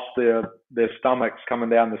lost their stomachs coming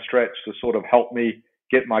down the stretch to sort of help me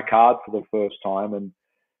get my card for the first time. And,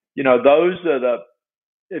 those are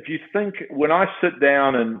if you think, when I sit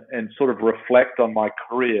down and sort of reflect on my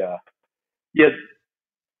career,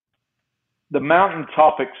 the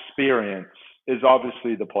mountaintop experience is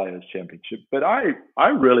obviously the Players Championship, but I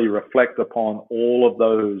really reflect upon all of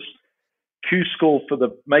those Q School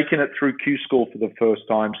making it through Q School for the first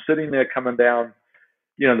time, sitting there coming down,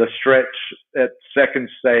 the stretch at second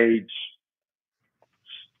stage,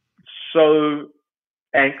 so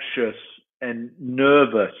anxious and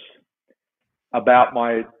nervous about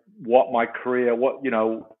what's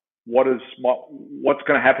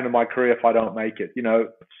going to happen to my career if I don't make it.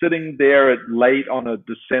 Sitting there late on a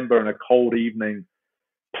December and a cold evening,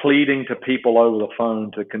 pleading to people over the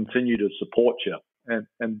phone to continue to support you,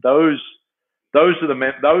 and those are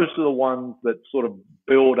the ones that sort of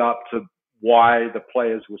build up to why the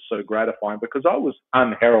Players were so gratifying, because I was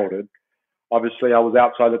unheralded. Obviously, I was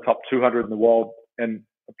outside the top 200 in the world, and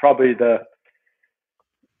probably the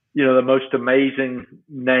most amazing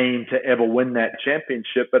name to ever win that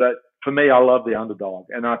championship. But for me, I love the underdog.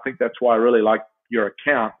 And I think that's why I really like your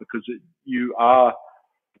account, because you are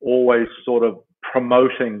always sort of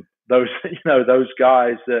promoting those, those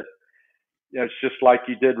guys that, it's just like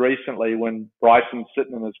you did recently when Bryson's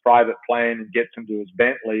sitting in his private plane and gets into his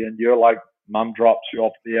Bentley, and you're like, mum drops you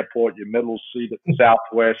off at the airport, your middle seat at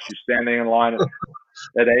Southwest, you're standing in line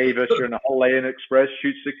at Avis, you're in a Holiday Inn Express,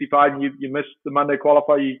 shoot 65, and you miss the Monday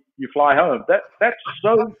qualifier, you fly home. That's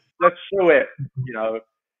so it.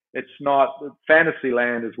 It's not fantasy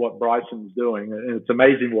land is what Bryson's doing, and it's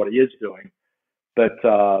amazing what he is doing. But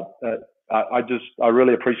I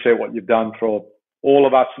really appreciate what you've done for all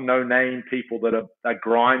of us no-name people that are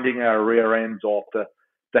grinding our rear ends off to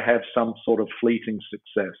have some sort of fleeting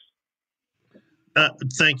success.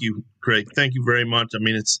 Thank you, Craig. Thank you very much. I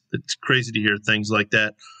mean, it's crazy to hear things like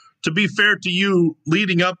that. To be fair to you,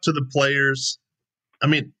 leading up to the Players, I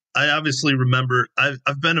mean, I obviously remember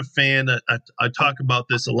I've been a fan. I talk about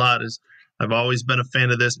this a lot. I've always been a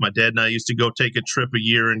fan of this. My dad and I used to go take a trip a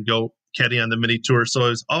year and go caddy on the mini tour. So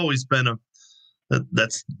it's always been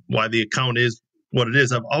that's why the account is what it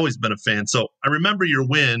is. I've always been a fan. So I remember your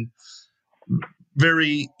win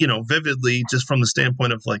very, vividly, just from the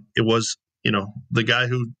standpoint of like, it was, the guy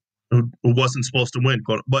who wasn't supposed to win.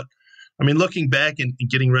 But I mean, looking back and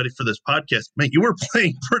getting ready for this podcast, man, you were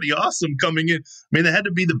playing pretty awesome coming in. I mean, that had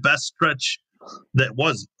to be the best stretch that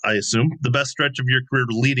was, I assume, the best stretch of your career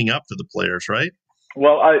leading up to the Players, right?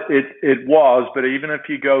 Well, it was, but even if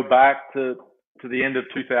you go back to the end of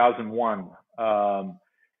 2001,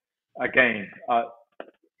 again,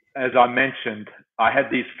 as I mentioned, I had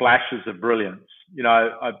these flashes of brilliance.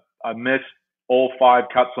 I missed all 5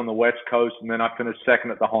 cuts on the West Coast, and then I finished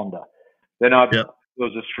second at the Honda. Then there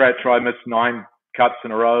was a stretch where I missed 9 cuts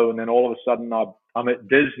in a row, and then all of a sudden I'm at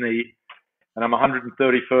Disney, and I'm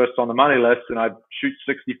 131st on the money list, and I shoot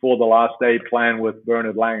 64 the last day playing with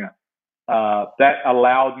Bernard Langer. That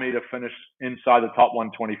allowed me to finish inside the top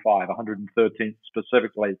 125, 113th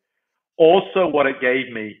specifically. Also, what it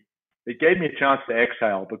gave me a chance to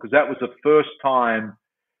exhale, because that was the first time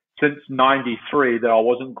since 93 that I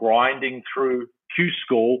wasn't grinding through Q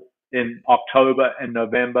School in October and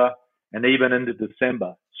November and even into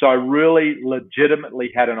December. So I really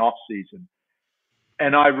legitimately had an off season.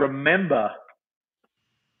 And I remember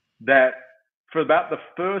that for about the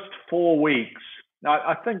first 4 weeks,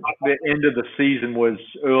 I think the end of the season was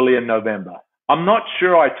early in November. I'm not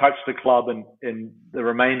sure I touched the club in the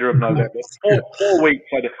remainder of November. 4 weeks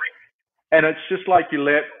I did. And it's just like you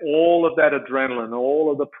let all of that adrenaline, all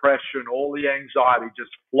of the pressure and all the anxiety just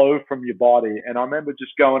flow from your body. And I remember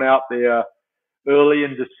just going out there early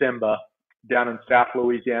in December down in South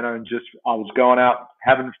Louisiana, and I was going out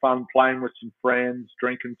having fun, playing with some friends,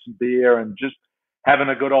 drinking some beer, and just having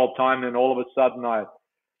a good old time. And all of a sudden,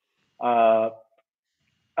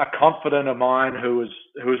 a confidant of mine who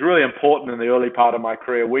was really important in the early part of my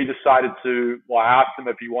career, we decided I asked him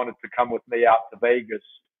if he wanted to come with me out to Vegas,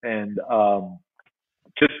 and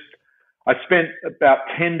I spent about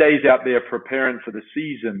 10 days out there preparing for the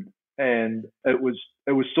season, and it was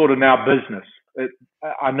sort of now business.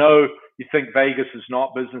 I know you think Vegas is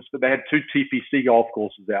not business, but they had 2 TPC golf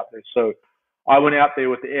courses out there. So I went out there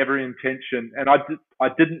with every intention, and I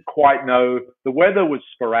didn't quite know. The weather was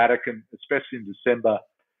sporadic, and especially in December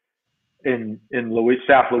in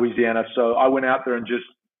South Louisiana. So I went out there and just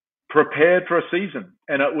prepared for a season,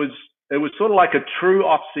 and it was sort of like a true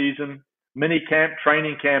off season, mini camp,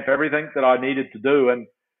 training camp, everything that I needed to do. And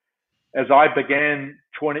as I began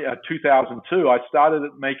 2002, I started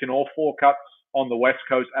making all 4 cuts on the West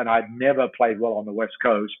Coast, and I'd never played well on the West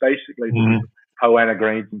Coast, basically Hoanna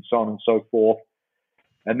greens and so on and so forth.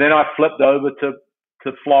 And then I flipped over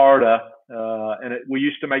to Florida, and we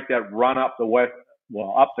used to make that run up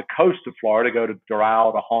up the coast of Florida, go to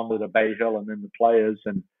Doral, to Honda, to Bay Hill, and then the Players.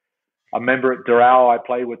 And I remember at Doral, I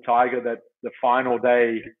played with Tiger that the final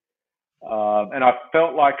day, and I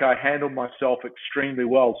felt like I handled myself extremely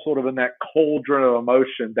well, sort of in that cauldron of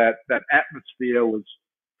emotion. That atmosphere was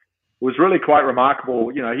really quite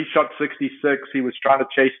remarkable. You know, he shot 66. He was trying to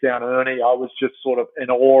chase down Ernie. I was just sort of in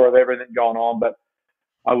awe of everything going on, but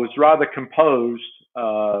I was rather composed.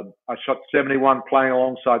 I shot 71 playing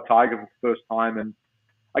alongside Tiger for the first time. And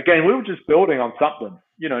again, we were just building on something.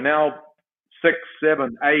 You know, now 6,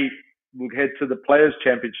 7, 8, we'd head to the Players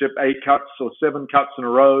Championship, 8 cuts or 7 cuts in a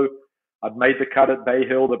row. I'd made the cut at Bay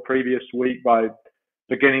Hill the previous week by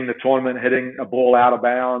beginning the tournament, hitting a ball out of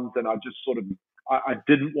bounds. And I just sort of, I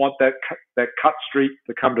didn't want that cut streak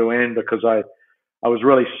to come to an end, because I was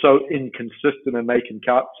really so inconsistent in making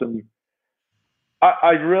cuts. And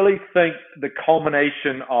I really think the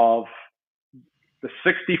culmination of the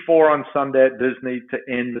 64 on Sunday at Disney to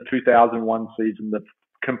end the 2001 season, the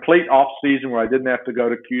complete off season where I didn't have to go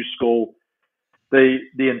to Q school, the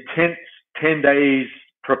intense 10 days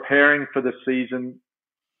preparing for the season,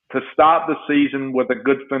 to start the season with a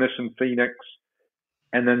good finish in Phoenix,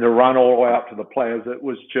 and then to run all the way up to the Players. It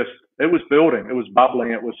was building, it was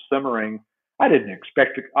bubbling, it was simmering. I didn't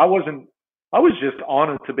expect it. I was just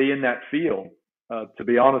honored to be in that field, to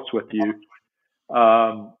be honest with you.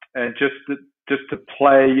 And just to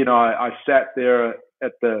play, you know, I sat there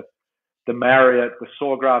at the Marriott, the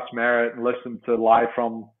Sawgrass Marriott, and listened to live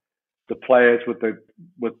from the Players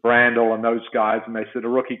with Brandel and those guys. And they said, a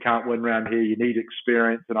rookie can't win around here. You need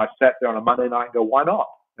experience. And I sat there on a Monday night and go, why not?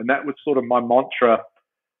 And that was sort of my mantra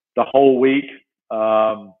the whole week.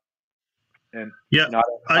 And yeah, you know,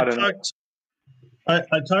 I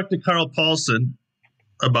talked to Carl Paulson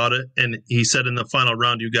about it, and he said in the final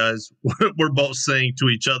round, you guys were both saying to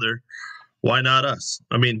each other, why not us?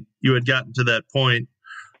 I mean, you had gotten to that point,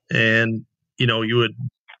 and you know, you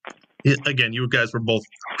guys were both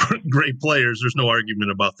great players. There's no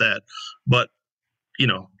argument about that. But you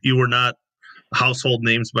know, you were not household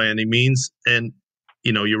names by any means, and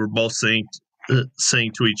you know, you were both saying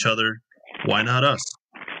to each other, why not us?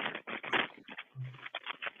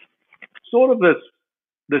 Sort of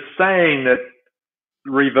this saying that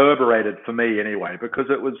reverberated for me anyway, because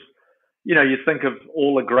it was, you know, you think of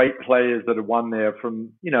all the great players that had won there,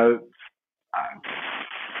 from, you know,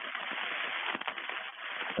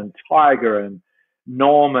 and Tiger and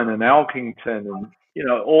Norman and Elkington, and, you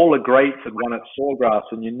know, all the greats had won at Sawgrass,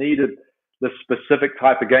 and you needed the specific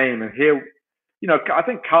type of game. And here, you know, I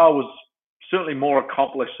think Carl was certainly more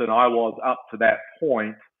accomplished than I was up to that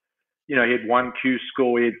point. You know, he had won Q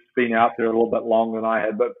School. He had been out there a little bit longer than I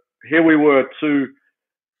had. But here we were, 2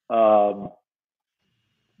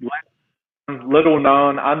 little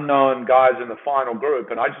known, unknown guys in the final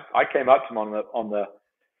group. And I came up to him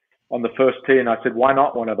on the first tee, and I said, why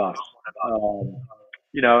not one of us?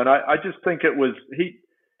 You know, and I just think it was,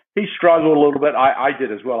 he struggled a little bit. I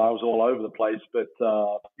did as well. I was all over the place, but,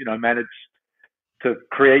 you know, managed to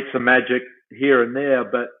create some magic here and there.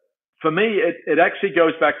 But for me, it actually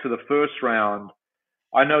goes back to the first round.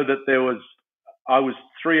 I know that I was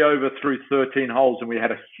 3 over through 13 holes, and we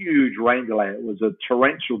had a huge rain delay. It was a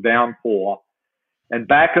torrential downpour. And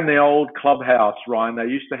back in the old clubhouse, Ryan, they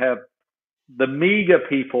used to have the meager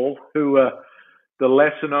people who were the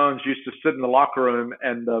lesser knowns used to sit in the locker room,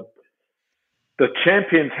 and the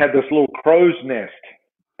champions had this little crow's nest.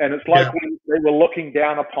 And it's like they were looking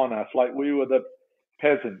down upon us, like we were the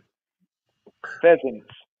pheasants.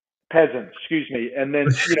 peasants, excuse me. And then,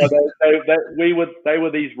 you know, they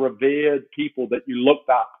were these revered people that you looked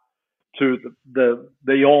up to,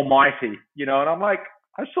 the Almighty, you know. And I'm like,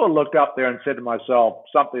 I sort of looked up there and said to myself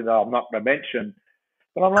something that I'm not going to mention,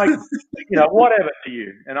 but I'm like, you know, whatever to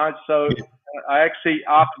you. And I actually,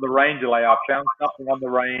 after the range delay, I found something on the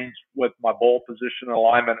range with my ball position and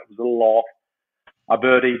alignment. It was a little off. I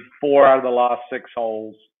birdied 4 out of the last 6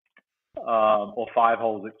 holes, or 5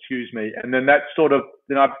 holes, excuse me. And then that sort of,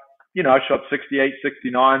 then I shot 68,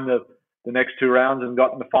 69 the next 2 rounds and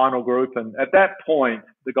got in the final group. And at that point,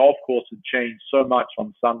 the golf course had changed so much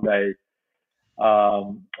on Sunday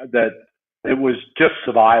that it was just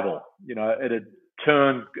survival. You know, it had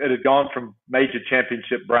gone from major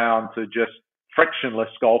championship brown to just frictionless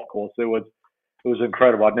golf course. It was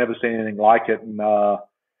incredible. I'd never seen anything like it. And,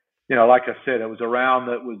 you know, like I said, it was a round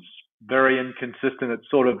that was very inconsistent. It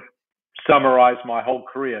sort of summarized my whole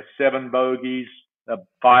career: 7 bogeys,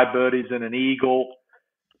 5 birdies and an eagle.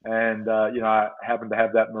 And, you know, I happened to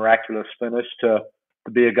have that miraculous finish to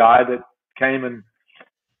be a guy that came in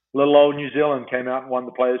little old New Zealand, came out and won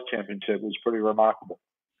the Players' Championship. It was pretty remarkable.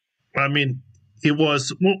 I mean, it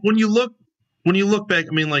was, when you look back,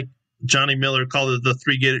 I mean, like Johnny Miller called it the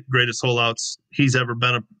 3 greatest holeouts he's ever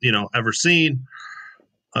been, ever seen.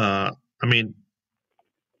 I mean,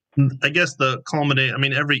 I guess the culminate, I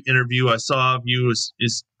mean, every interview I saw of you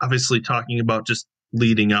is obviously talking about just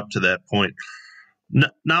leading up to that point.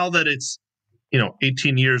 Now that it's,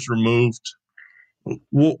 18 years removed,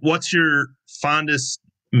 what's your fondest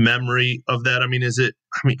memory of that? I mean,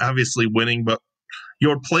 obviously winning, but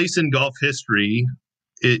your place in golf history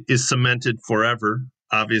is cemented forever,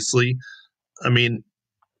 obviously. I mean,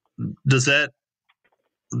 does it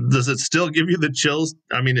still give you the chills?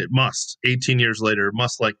 I mean, it must. 18 years later, it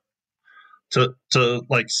must, like, to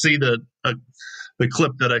like see the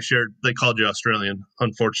clip that I shared. They called you Australian,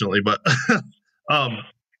 unfortunately, but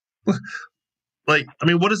like, I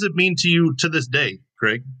mean, what does it mean to you to this day,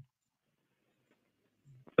 Craig?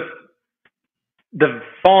 The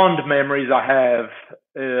fond memories I have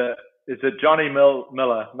is that Johnny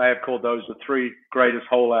Miller may have called those the 3 greatest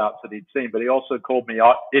holeouts that he'd seen, but he also called me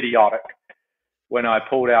idiotic when I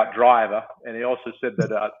pulled out driver, and he also said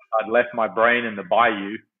that I'd left my brain in the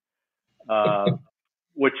bayou,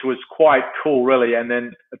 which was quite cool, really. And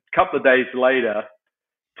then a couple of days later,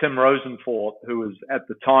 Tim Rosenforth, who was at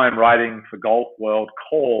the time writing for Golf World,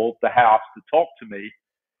 called the house to talk to me,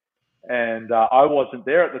 and I wasn't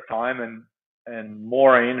there at the time, and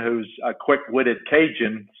Maureen, who's a quick-witted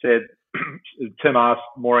Cajun, said, Tim asked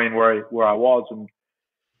Maureen where I was, and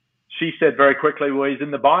she said very quickly, well, he's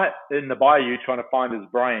in the bayou trying to find his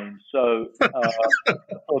brain. So I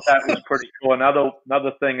thought that was pretty cool.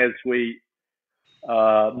 Another thing is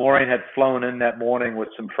Maureen had flown in that morning with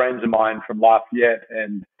some friends of mine from Lafayette,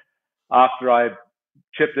 and after I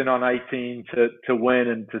chipped in on 18 to win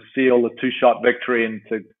and to seal the 2-shot victory, and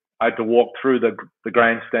I had to walk through the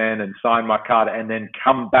grandstand and sign my card and then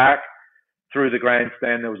come back through the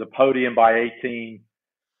grandstand. There was a podium by 18,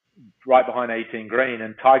 right behind 18 green,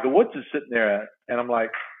 and Tiger Woods is sitting there. And I'm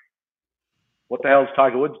like, what the hell is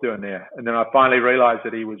Tiger Woods doing there? And then I finally realized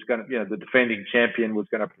that he was going to, the defending champion was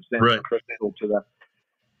going to present the crystal to them.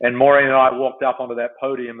 And Maureen and I walked up onto that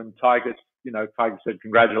podium, and Tiger said,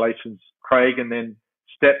 congratulations, Craig, and then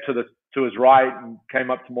stepped to his right and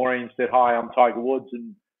came up to Maureen and said, hi, I'm Tiger Woods.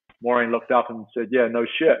 And Maureen looked up and said, yeah, no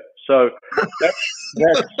shit. So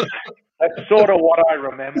that's sort of what I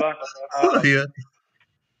remember. Yeah.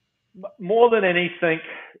 More than anything,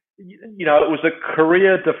 it was a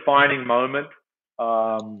career-defining moment.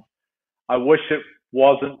 I wish it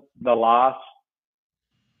wasn't the last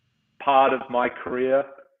part of my career.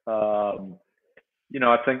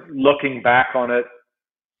 I think looking back on it,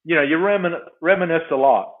 you reminisce a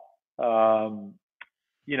lot. And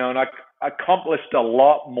I accomplished a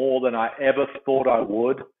lot more than I ever thought I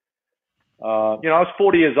would. I was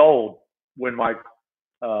 40 years old when my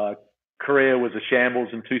career was a shambles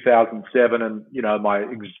in 2007, and my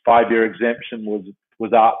 5-year exemption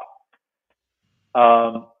was up.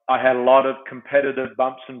 I had a lot of competitive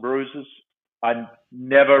bumps and bruises. I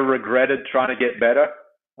never regretted trying to get better.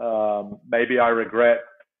 Maybe I regret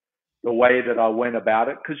the way that I went about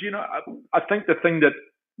it, because I think the thing that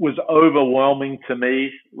was overwhelming to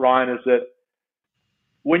me, Ryan, is that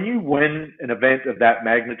when you win an event of that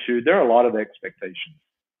magnitude, there are a lot of expectations,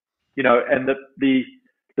 and the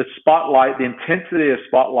spotlight, the intensity of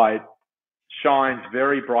spotlight shines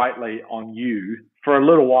very brightly on you for a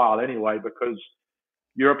little while anyway, because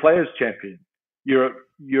you're a Players' Champion.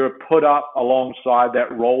 You're put up alongside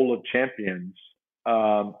that roll of champions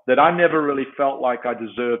that I never really felt like I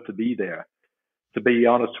deserved to be there. to be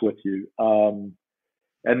honest with you.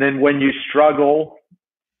 And then when you struggle,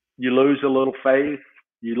 you lose a little faith,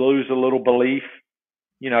 you lose a little belief,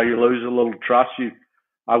 you lose a little trust.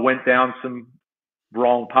 I went down some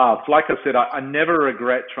wrong paths. Like I said, I never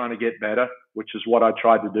regret trying to get better, which is what I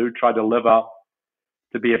tried to do, tried to live up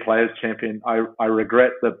to be a players champion. I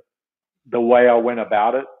regret the way I went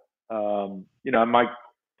about it.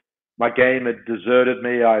 My game had deserted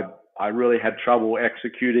me. I really had trouble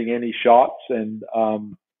executing any shots. And,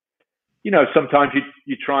 sometimes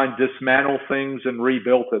you try and dismantle things and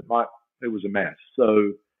rebuild it. It was a mess.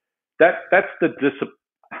 So that's the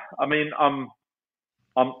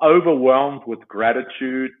I'm overwhelmed with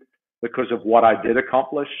gratitude because of what I did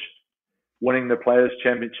accomplish, winning the Players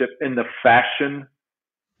Championship in the fashion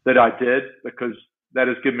that I did, because that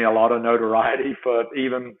has given me a lot of notoriety for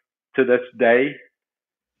even to this day.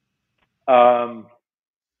 I'm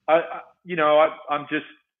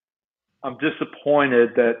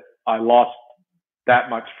disappointed that I lost that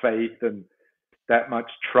much faith and that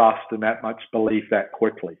much trust and that much belief that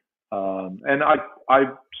quickly. And I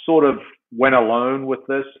sort of went alone with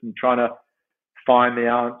this and trying to find the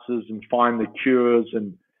answers and find the cures,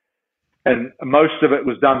 and most of it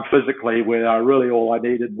was done physically, where all I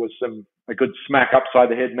needed was a good smack upside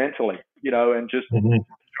the head mentally, and just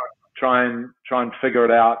try and figure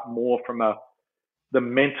it out more from the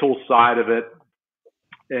mental side of it,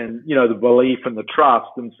 and the belief and the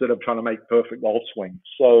trust, instead of trying to make perfect golf swings.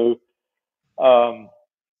 So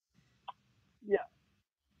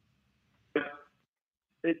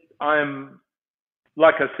I'm,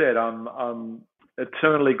 like I said, I'm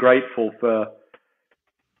eternally grateful for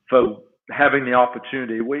having the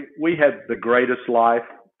opportunity. We had the greatest life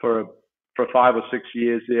for 5 or 6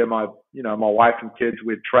 years there. My wife and kids,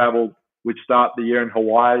 we'd traveled. We'd start the year in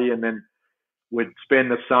Hawaii, and then we'd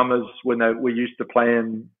spend the summers when we used to play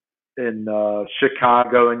in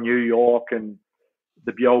Chicago and New York and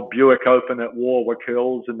the old Buick Open at Warwick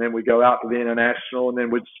Hills, and then we go out to the International, and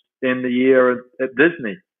then we'd end the year at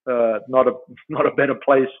Disney. Not a better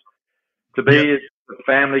place to be. Yeah. The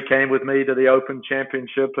family came with me to the Open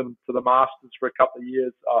Championship and to the Masters for a couple of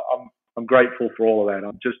years. I'm grateful for all of that.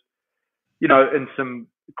 I'm just, in some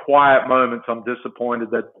quiet moments, I'm disappointed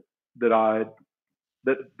that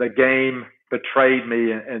the game betrayed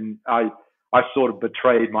me, and I sort of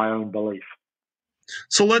betrayed my own belief.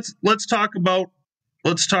 So let's talk about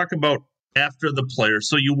after the Players.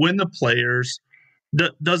 So you win the Players.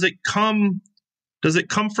 Does it come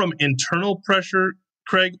from internal pressure,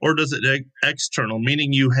 Craig, or does it external?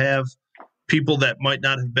 Meaning you have people that might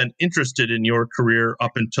not have been interested in your career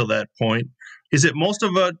up until that point. Is it most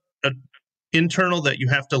of a internal that you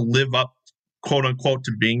have to live up, quote unquote,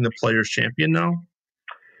 to being the Players champion now?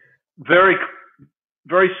 Very,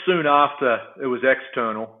 very soon after, it was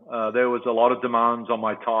external. There was a lot of demands on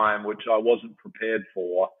my time, which I wasn't prepared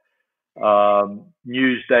for.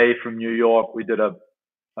 Newsday from New York, we did a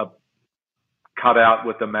cutout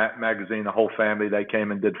with the magazine, the whole family. They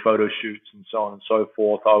came and did photo shoots and so on and so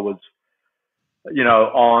forth. I was,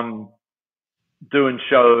 on doing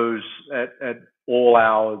shows at all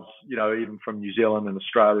hours, even from New Zealand and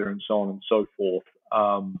Australia and so on and so forth.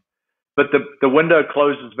 But the window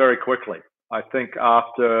closes very quickly. I think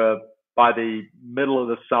by the middle of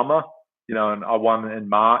the summer, and I won in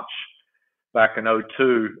March back in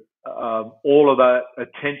 2002, all of that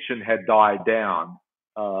attention had died down.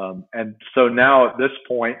 And so now at this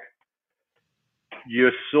point,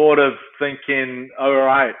 you're sort of thinking, all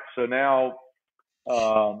right, so now,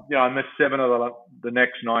 I missed 7 of the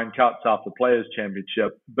next 9 cuts after Players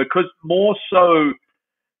Championship, because more so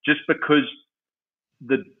just because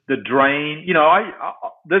the drain,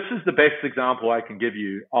 this is the best example I can give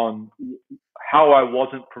you on how I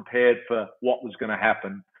wasn't prepared for what was going to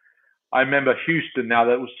happen. I remember Houston. Now,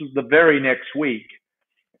 that was the very next week.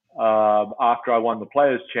 After I won the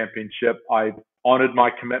Players Championship, I honored my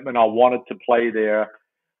commitment. I wanted to play there.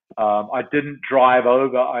 I didn't drive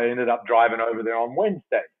over. I ended up driving over there on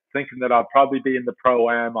Wednesday, thinking that I'd probably be in the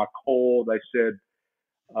Pro-Am. I called. They said,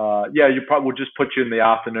 we'll just put you in the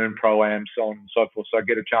afternoon Pro-Am, so on and so forth, so I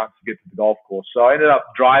get a chance to get to the golf course. So I ended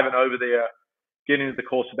up driving over there, getting to the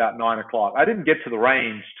course about 9 o'clock. I didn't get to the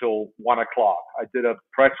range till 1 o'clock. I did a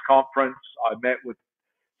press conference. I met with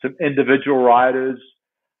some individual riders.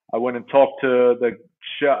 I went and talked to the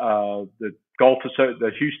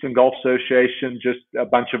Houston Golf Association, just a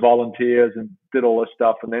bunch of volunteers, and did all this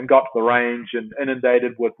stuff, and then got to the range and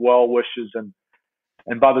inundated with well wishes. And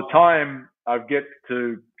by the time I get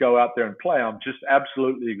to go out there and play, I'm just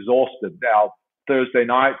absolutely exhausted. Now, Thursday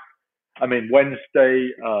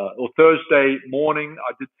morning,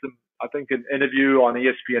 I did an interview on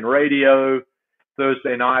ESPN radio.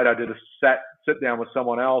 Thursday night, I did a sit down with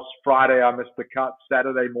someone else. Friday, I missed the cut.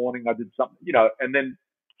 Saturday morning, I did something, and then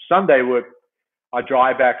Sunday, I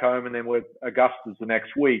drive back home, and then with Augusta's the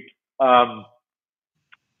next week. A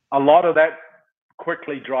lot of that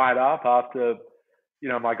quickly dried up after,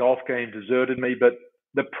 my golf game deserted me. But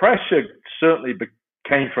the pressure certainly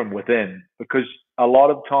came from within, because a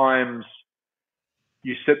lot of times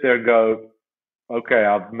you sit there and go, okay,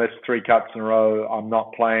 I've missed 3 cuts in a row. I'm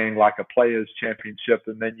not playing like a Players Championship.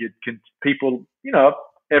 And then people,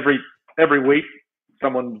 every week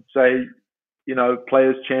someone would say,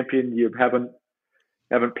 Players Champion, you haven't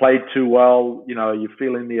played too well. Are you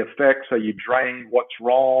feeling the effects? Are you drained? What's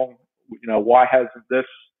wrong? Why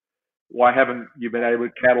haven't you been able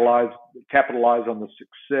to capitalize on the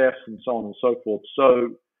success, and so on and so forth?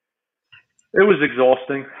 So it was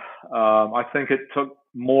exhausting. I think it took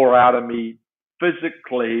more out of me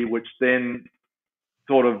physically, which then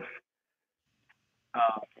sort of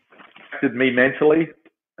affected me mentally,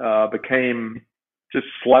 became just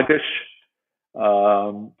sluggish.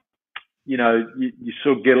 You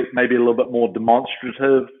sort of get maybe a little bit more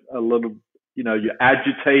demonstrative, you're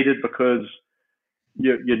agitated because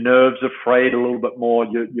your nerves are frayed a little bit more.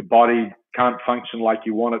 Your body can't function like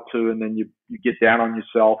you want it to, and then you get down on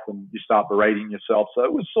yourself and you start berating yourself. So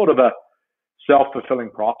it was sort of a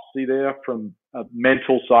self-fulfilling prophecy there from a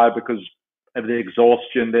mental side, because of the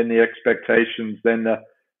exhaustion, then the expectations, then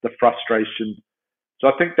the frustration. So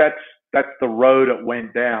I think that's the road it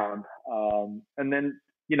went down. And then,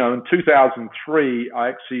 in 2003,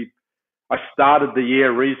 I started the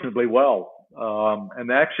year reasonably well.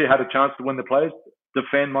 And I actually had a chance to win the Players,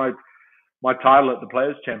 defend my title at the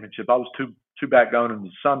Players Championship. I was two back going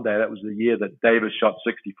into Sunday. That was the year that Davis shot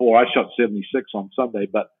 64. I shot 76 on Sunday,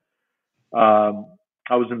 but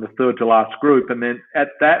I was in the third to last group. And then at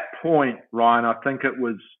that point, Ryan, I think it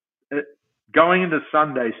was going into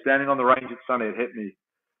Sunday, standing on the range at Sunday, it hit me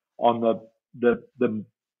on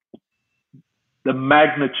the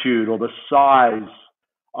magnitude or the size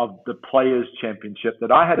of the Players Championship,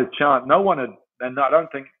 that I had a chance. No one had, and I don't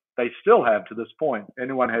think they still have to this point,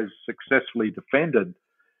 anyone has successfully defended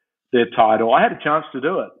their title. I had a chance to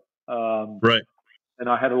do it. Right. And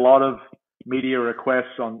I had a lot of media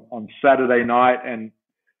requests on Saturday night, and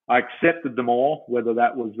I accepted them all, whether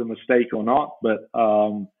that was a mistake or not. But,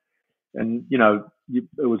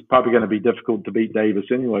 it was probably going to be difficult to beat Davis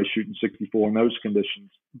anyway, shooting 64 in those conditions.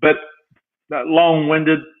 But that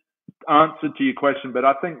long-winded answer to your question, but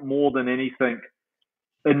I think more than anything,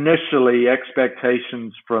 initially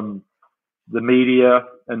expectations from the media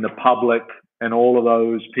and the public and all of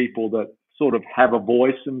those people that sort of have a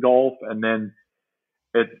voice in golf, and then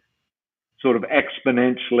it sort of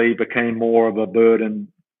exponentially became more of a burden,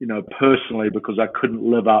 personally, because I couldn't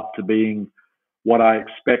live up to being what I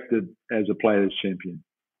expected as a Players Champion.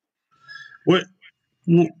 What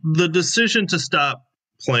the decision to stop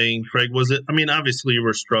playing, Craig, was it? I mean, obviously you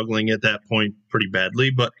were struggling at that point pretty badly,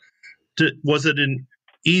 but was it an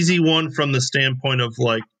easy one from the standpoint of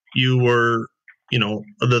like you were,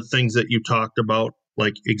 the things that you talked about,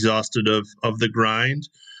 like exhausted of the grind,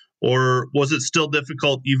 or was it still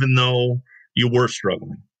difficult even though you were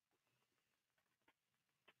struggling?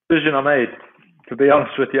 Decision I made, to be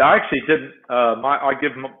honest with you, I actually didn't. I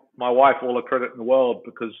give my wife all the credit in the world,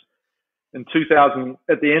 because in 2000,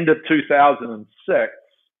 at the end of 2006,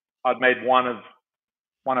 I'd made one of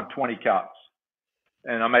 20 cuts,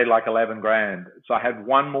 and I made like 11 grand. So I had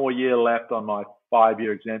one more year left on my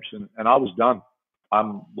 5-year exemption, and I was done.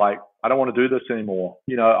 I'm like, I don't want to do this anymore.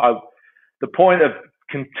 The point of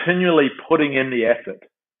continually putting in the effort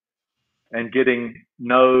and getting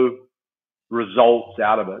no results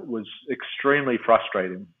out of it was extremely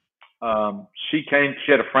frustrating. She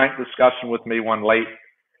had a frank discussion with me one late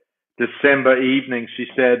December evening. She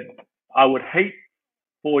said, I would hate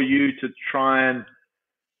for you to try and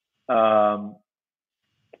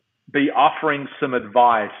be offering some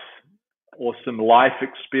advice or some life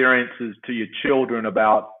experiences to your children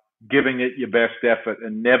about giving it your best effort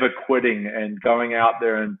and never quitting and going out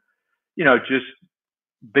there and, just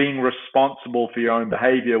being responsible for your own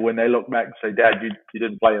behavior, when they look back and say, Dad, you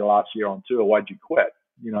didn't play the last year on tour. Why'd you quit?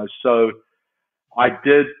 So I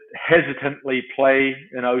did hesitantly play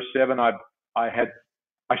in 07. I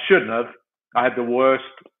shouldn't have. I had the worst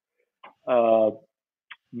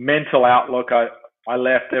mental outlook. I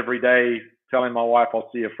left every day telling my wife,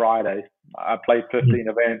 I'll see you Friday. I played 15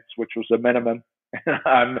 events, which was the minimum.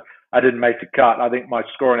 I didn't make the cut. I think my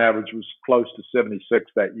scoring average was close to 76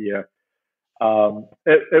 that year.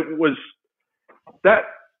 It was that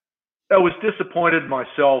I was disappointed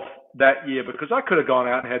myself that year, because I could have gone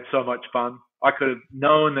out and had so much fun. I could have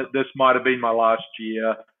known that this might have been my last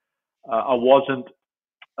year. I wasn't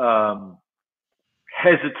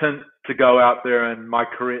hesitant to go out there and my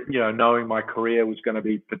career, knowing my career was going to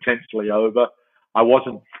be potentially over. I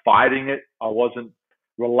wasn't fighting it. I wasn't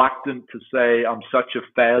reluctant to say I'm such a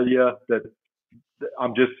failure that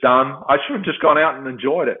I'm just done. I should have just gone out and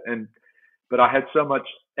enjoyed it. But I had so much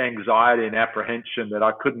anxiety and apprehension that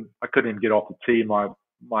I couldn't even get off the tee.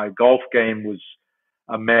 My golf game was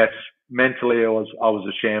a mess. Mentally, I was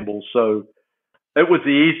a shambles. So it was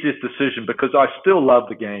the easiest decision because I still love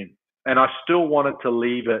the game and I still wanted to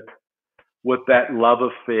leave it with that love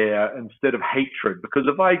affair instead of hatred. Because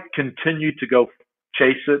if I continued to go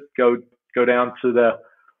chase it, go down to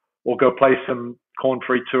or go play some Corn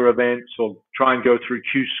Ferry Tour events or try and go through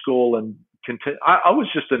Q School and continue, I was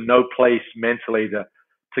just in no place mentally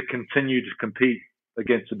to continue to compete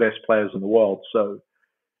against the best players in the world. So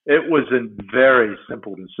it was a very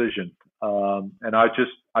simple decision. And I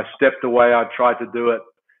stepped away. I tried to do it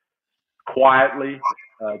quietly,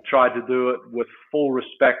 tried to do it with full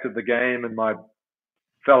respect of the game and my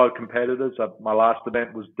fellow competitors. My last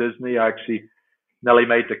event was Disney. I actually nearly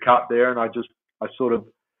made the cut there, and I sort of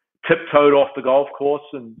tiptoed off the golf course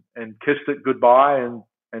and kissed it goodbye and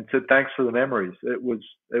said thanks for the memories. It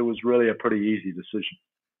was really a pretty easy decision.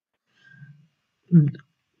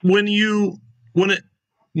 When it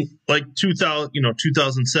like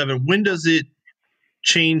 2007, when does it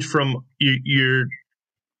change from you're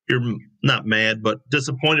not mad but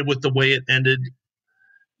disappointed with the way it ended,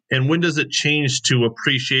 and when does it change to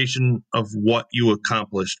appreciation of what you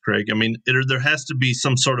accomplished, Craig? I mean, there has to be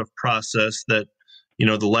some sort of process that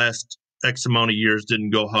the last X amount of years didn't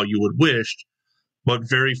go how you would wish, but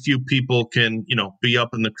very few people can be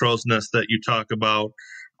up in the crow's nest that you talk about.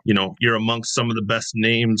 You're amongst some of the best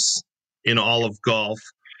names in all of golf.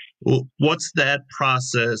 What's that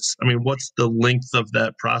process? I mean, what's the length of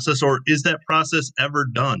that process, or is that process ever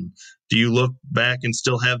done? Do you look back and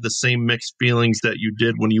still have the same mixed feelings that you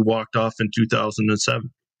did when you walked off in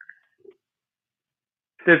 2007?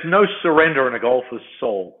 There's no surrender in a golfer's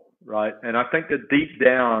soul, right? And I think that deep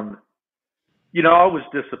down, I was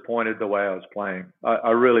disappointed the way I was playing.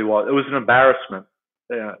 I really was. It was an embarrassment.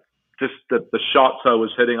 Just the shots I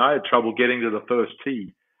was hitting. I had trouble getting to the first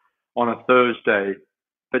tee on a Thursday.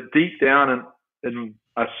 But deep down in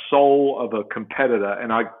a soul of a competitor,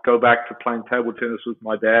 and I go back to playing table tennis with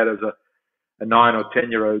my dad as a 9 or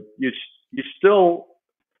 10-year-old, you still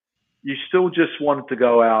just wanted to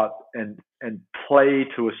go out and play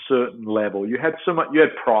to a certain level. You had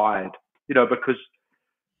pride, because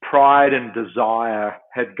pride and desire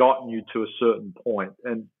had gotten you to a certain point,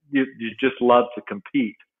 and you just loved to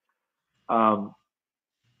compete.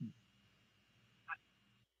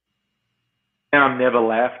 And I never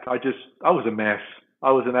left. I was a mess.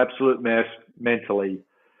 I was an absolute mess mentally.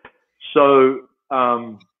 So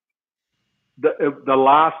the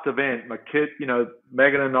last event, my kid,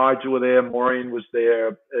 Megan and Nigel were there. Maureen was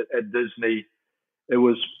there at Disney. It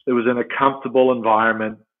was in a comfortable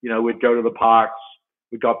environment. We'd go to the parks.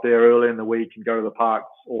 We got there early in the week and go to the parks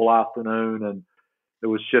all afternoon. And it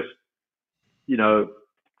was just,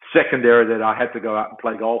 secondary that I had to go out and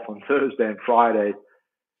play golf on Thursday and Friday.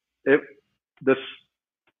 It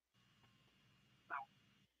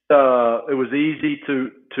was easy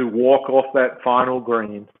to walk off that final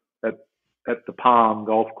green at the Palm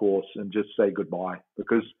golf course and just say goodbye,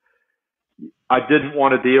 because I didn't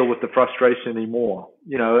want to deal with the frustration anymore.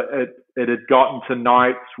 It had gotten to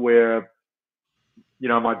nights where,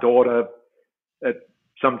 my daughter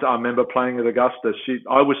I remember playing at Augusta.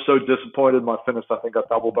 I was so disappointed in my finish. I think I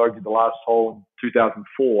double bogeyed the last hole in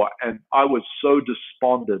 2004, and I was so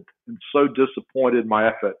despondent and so disappointed in my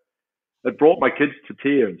effort. It brought my kids to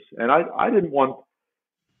tears, and I didn't want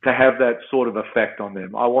to have that sort of effect on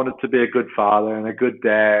them. I wanted to be a good father and a good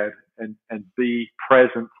dad, and be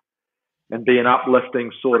present and be an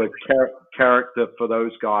uplifting sort of character for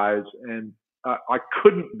those guys. And I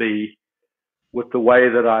couldn't be with the way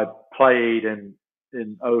that I played in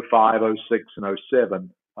 05, 06, and 07.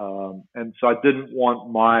 And so I didn't want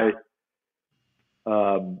my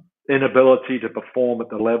inability to perform at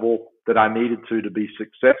the level that I needed to be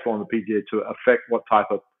successful on the PGA to affect what type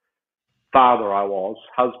of father I was,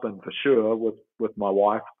 husband for sure, with my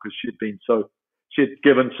wife, because she had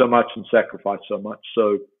given so much and sacrificed so much.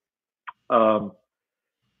 So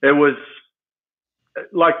it was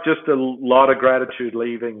like just a lot of gratitude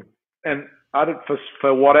leaving. And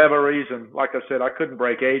for whatever reason, like I said, I couldn't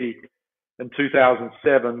break 80 in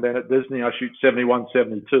 2007. Then at Disney, I shoot 71,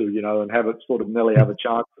 72, and have it sort of nearly have a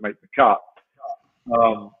chance to make the cut.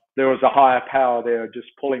 There was a higher power there just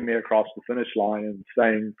pulling me across the finish line and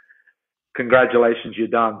saying, congratulations, you're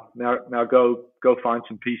done. Now go find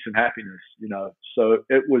some peace and happiness, you know. So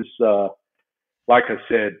it was, like I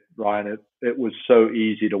said, Ryan, it was so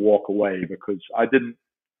easy to walk away because I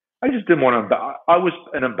just didn't want to, I was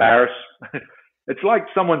an embarrassed. It's like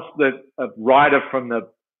a writer from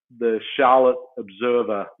the Charlotte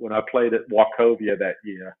Observer when I played at Wachovia that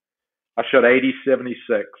year. I shot 80-76,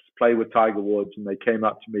 played with Tiger Woods, and they came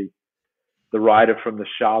up to me, the writer from the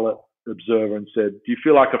Charlotte Observer, and said, "Do you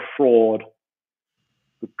feel like a fraud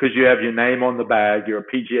because you have your name on the bag, you're a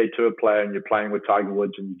PGA Tour player, and you're playing with Tiger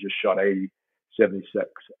Woods, and you just shot 80-76?"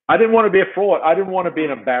 I didn't want to be a fraud. I didn't want to be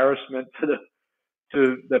an embarrassment to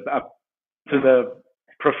the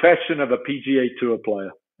profession of a PGA Tour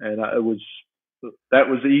player, and that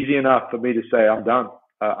was easy enough for me to say I'm done.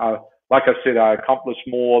 Like I said, I accomplished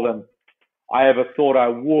more than I ever thought I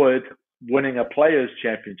would winning a Players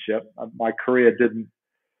Championship. My career didn't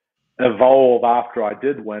evolve after I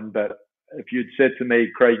did win, but if you'd said to me,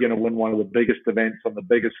 "Craig, you're going to win one of the biggest events on the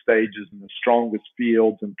biggest stages and the strongest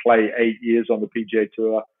fields and play 8 years on the PGA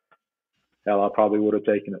Tour," hell, I probably would have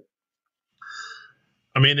taken it.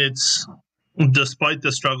 I mean, it's despite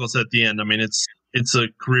the struggles at the end. I mean, it's a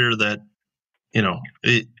career that, you know,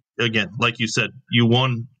 again, like you said, you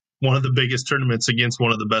won one of the biggest tournaments against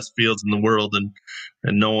one of the best fields in the world, and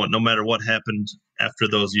no matter what happened after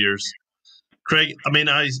those years. Craig, I mean,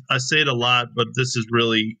 I say it a lot, but this is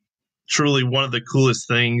really, truly one of the coolest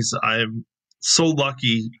things. I'm so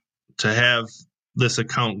lucky to have this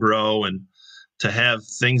account grow and to have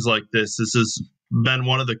things like this. This has been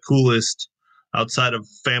one of the coolest, outside of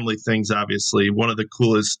family things, obviously, one of the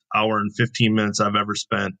coolest hour and 15 minutes I've ever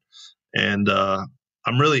spent. And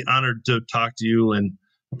I'm really honored to talk to you and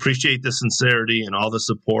appreciate the sincerity and all the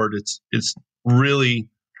support. It's really,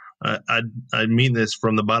 I mean this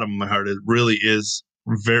from the bottom of my heart. It really is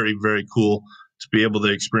very, very cool to be able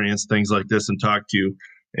to experience things like this and talk to you.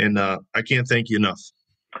 And I can't thank you enough.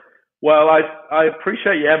 Well, I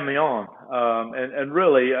appreciate you having me on. And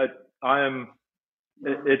really,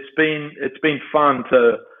 it's been fun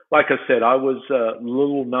to, like I said, I was a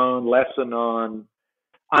little known, lesser known,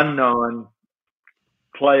 unknown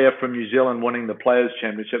player from New Zealand winning the Players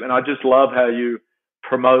Championship. And I just love how you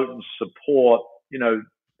promote and support, you know,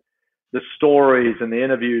 the stories and the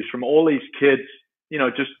interviews from all these kids, you know,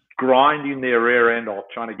 just grinding their rear end off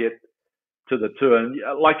trying to get to the tour. And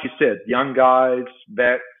like you said, young guys,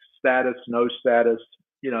 vets, status, no status,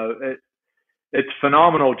 you know, it's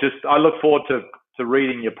phenomenal. Just, I look forward to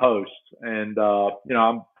reading your posts, and, you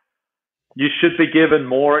know, you should be given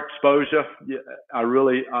more exposure.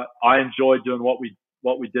 I enjoyed doing what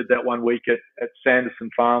we did that one week at Sanderson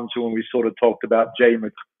Farms when we sort of talked about Jay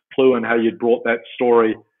McClure, how you brought that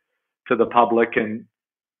story to the public. And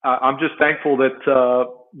I'm just thankful that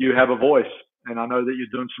you have a voice, and I know that you're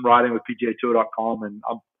doing some writing with PGAtour.com, and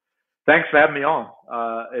thanks for having me on.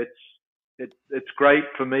 It's great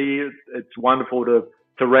for me. It's wonderful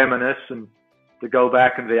to reminisce and to go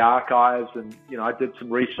back into the archives. And, you know, I did some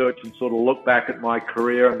research and sort of look back at my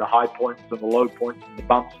career and the high points and the low points and the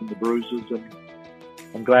bumps and the bruises. And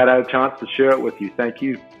I'm glad I had a chance to share it with you. Thank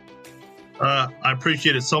you. I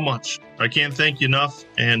appreciate it so much. I can't thank you enough.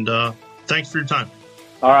 And thanks for your time.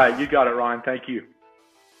 All right. You got it, Ryan. Thank you.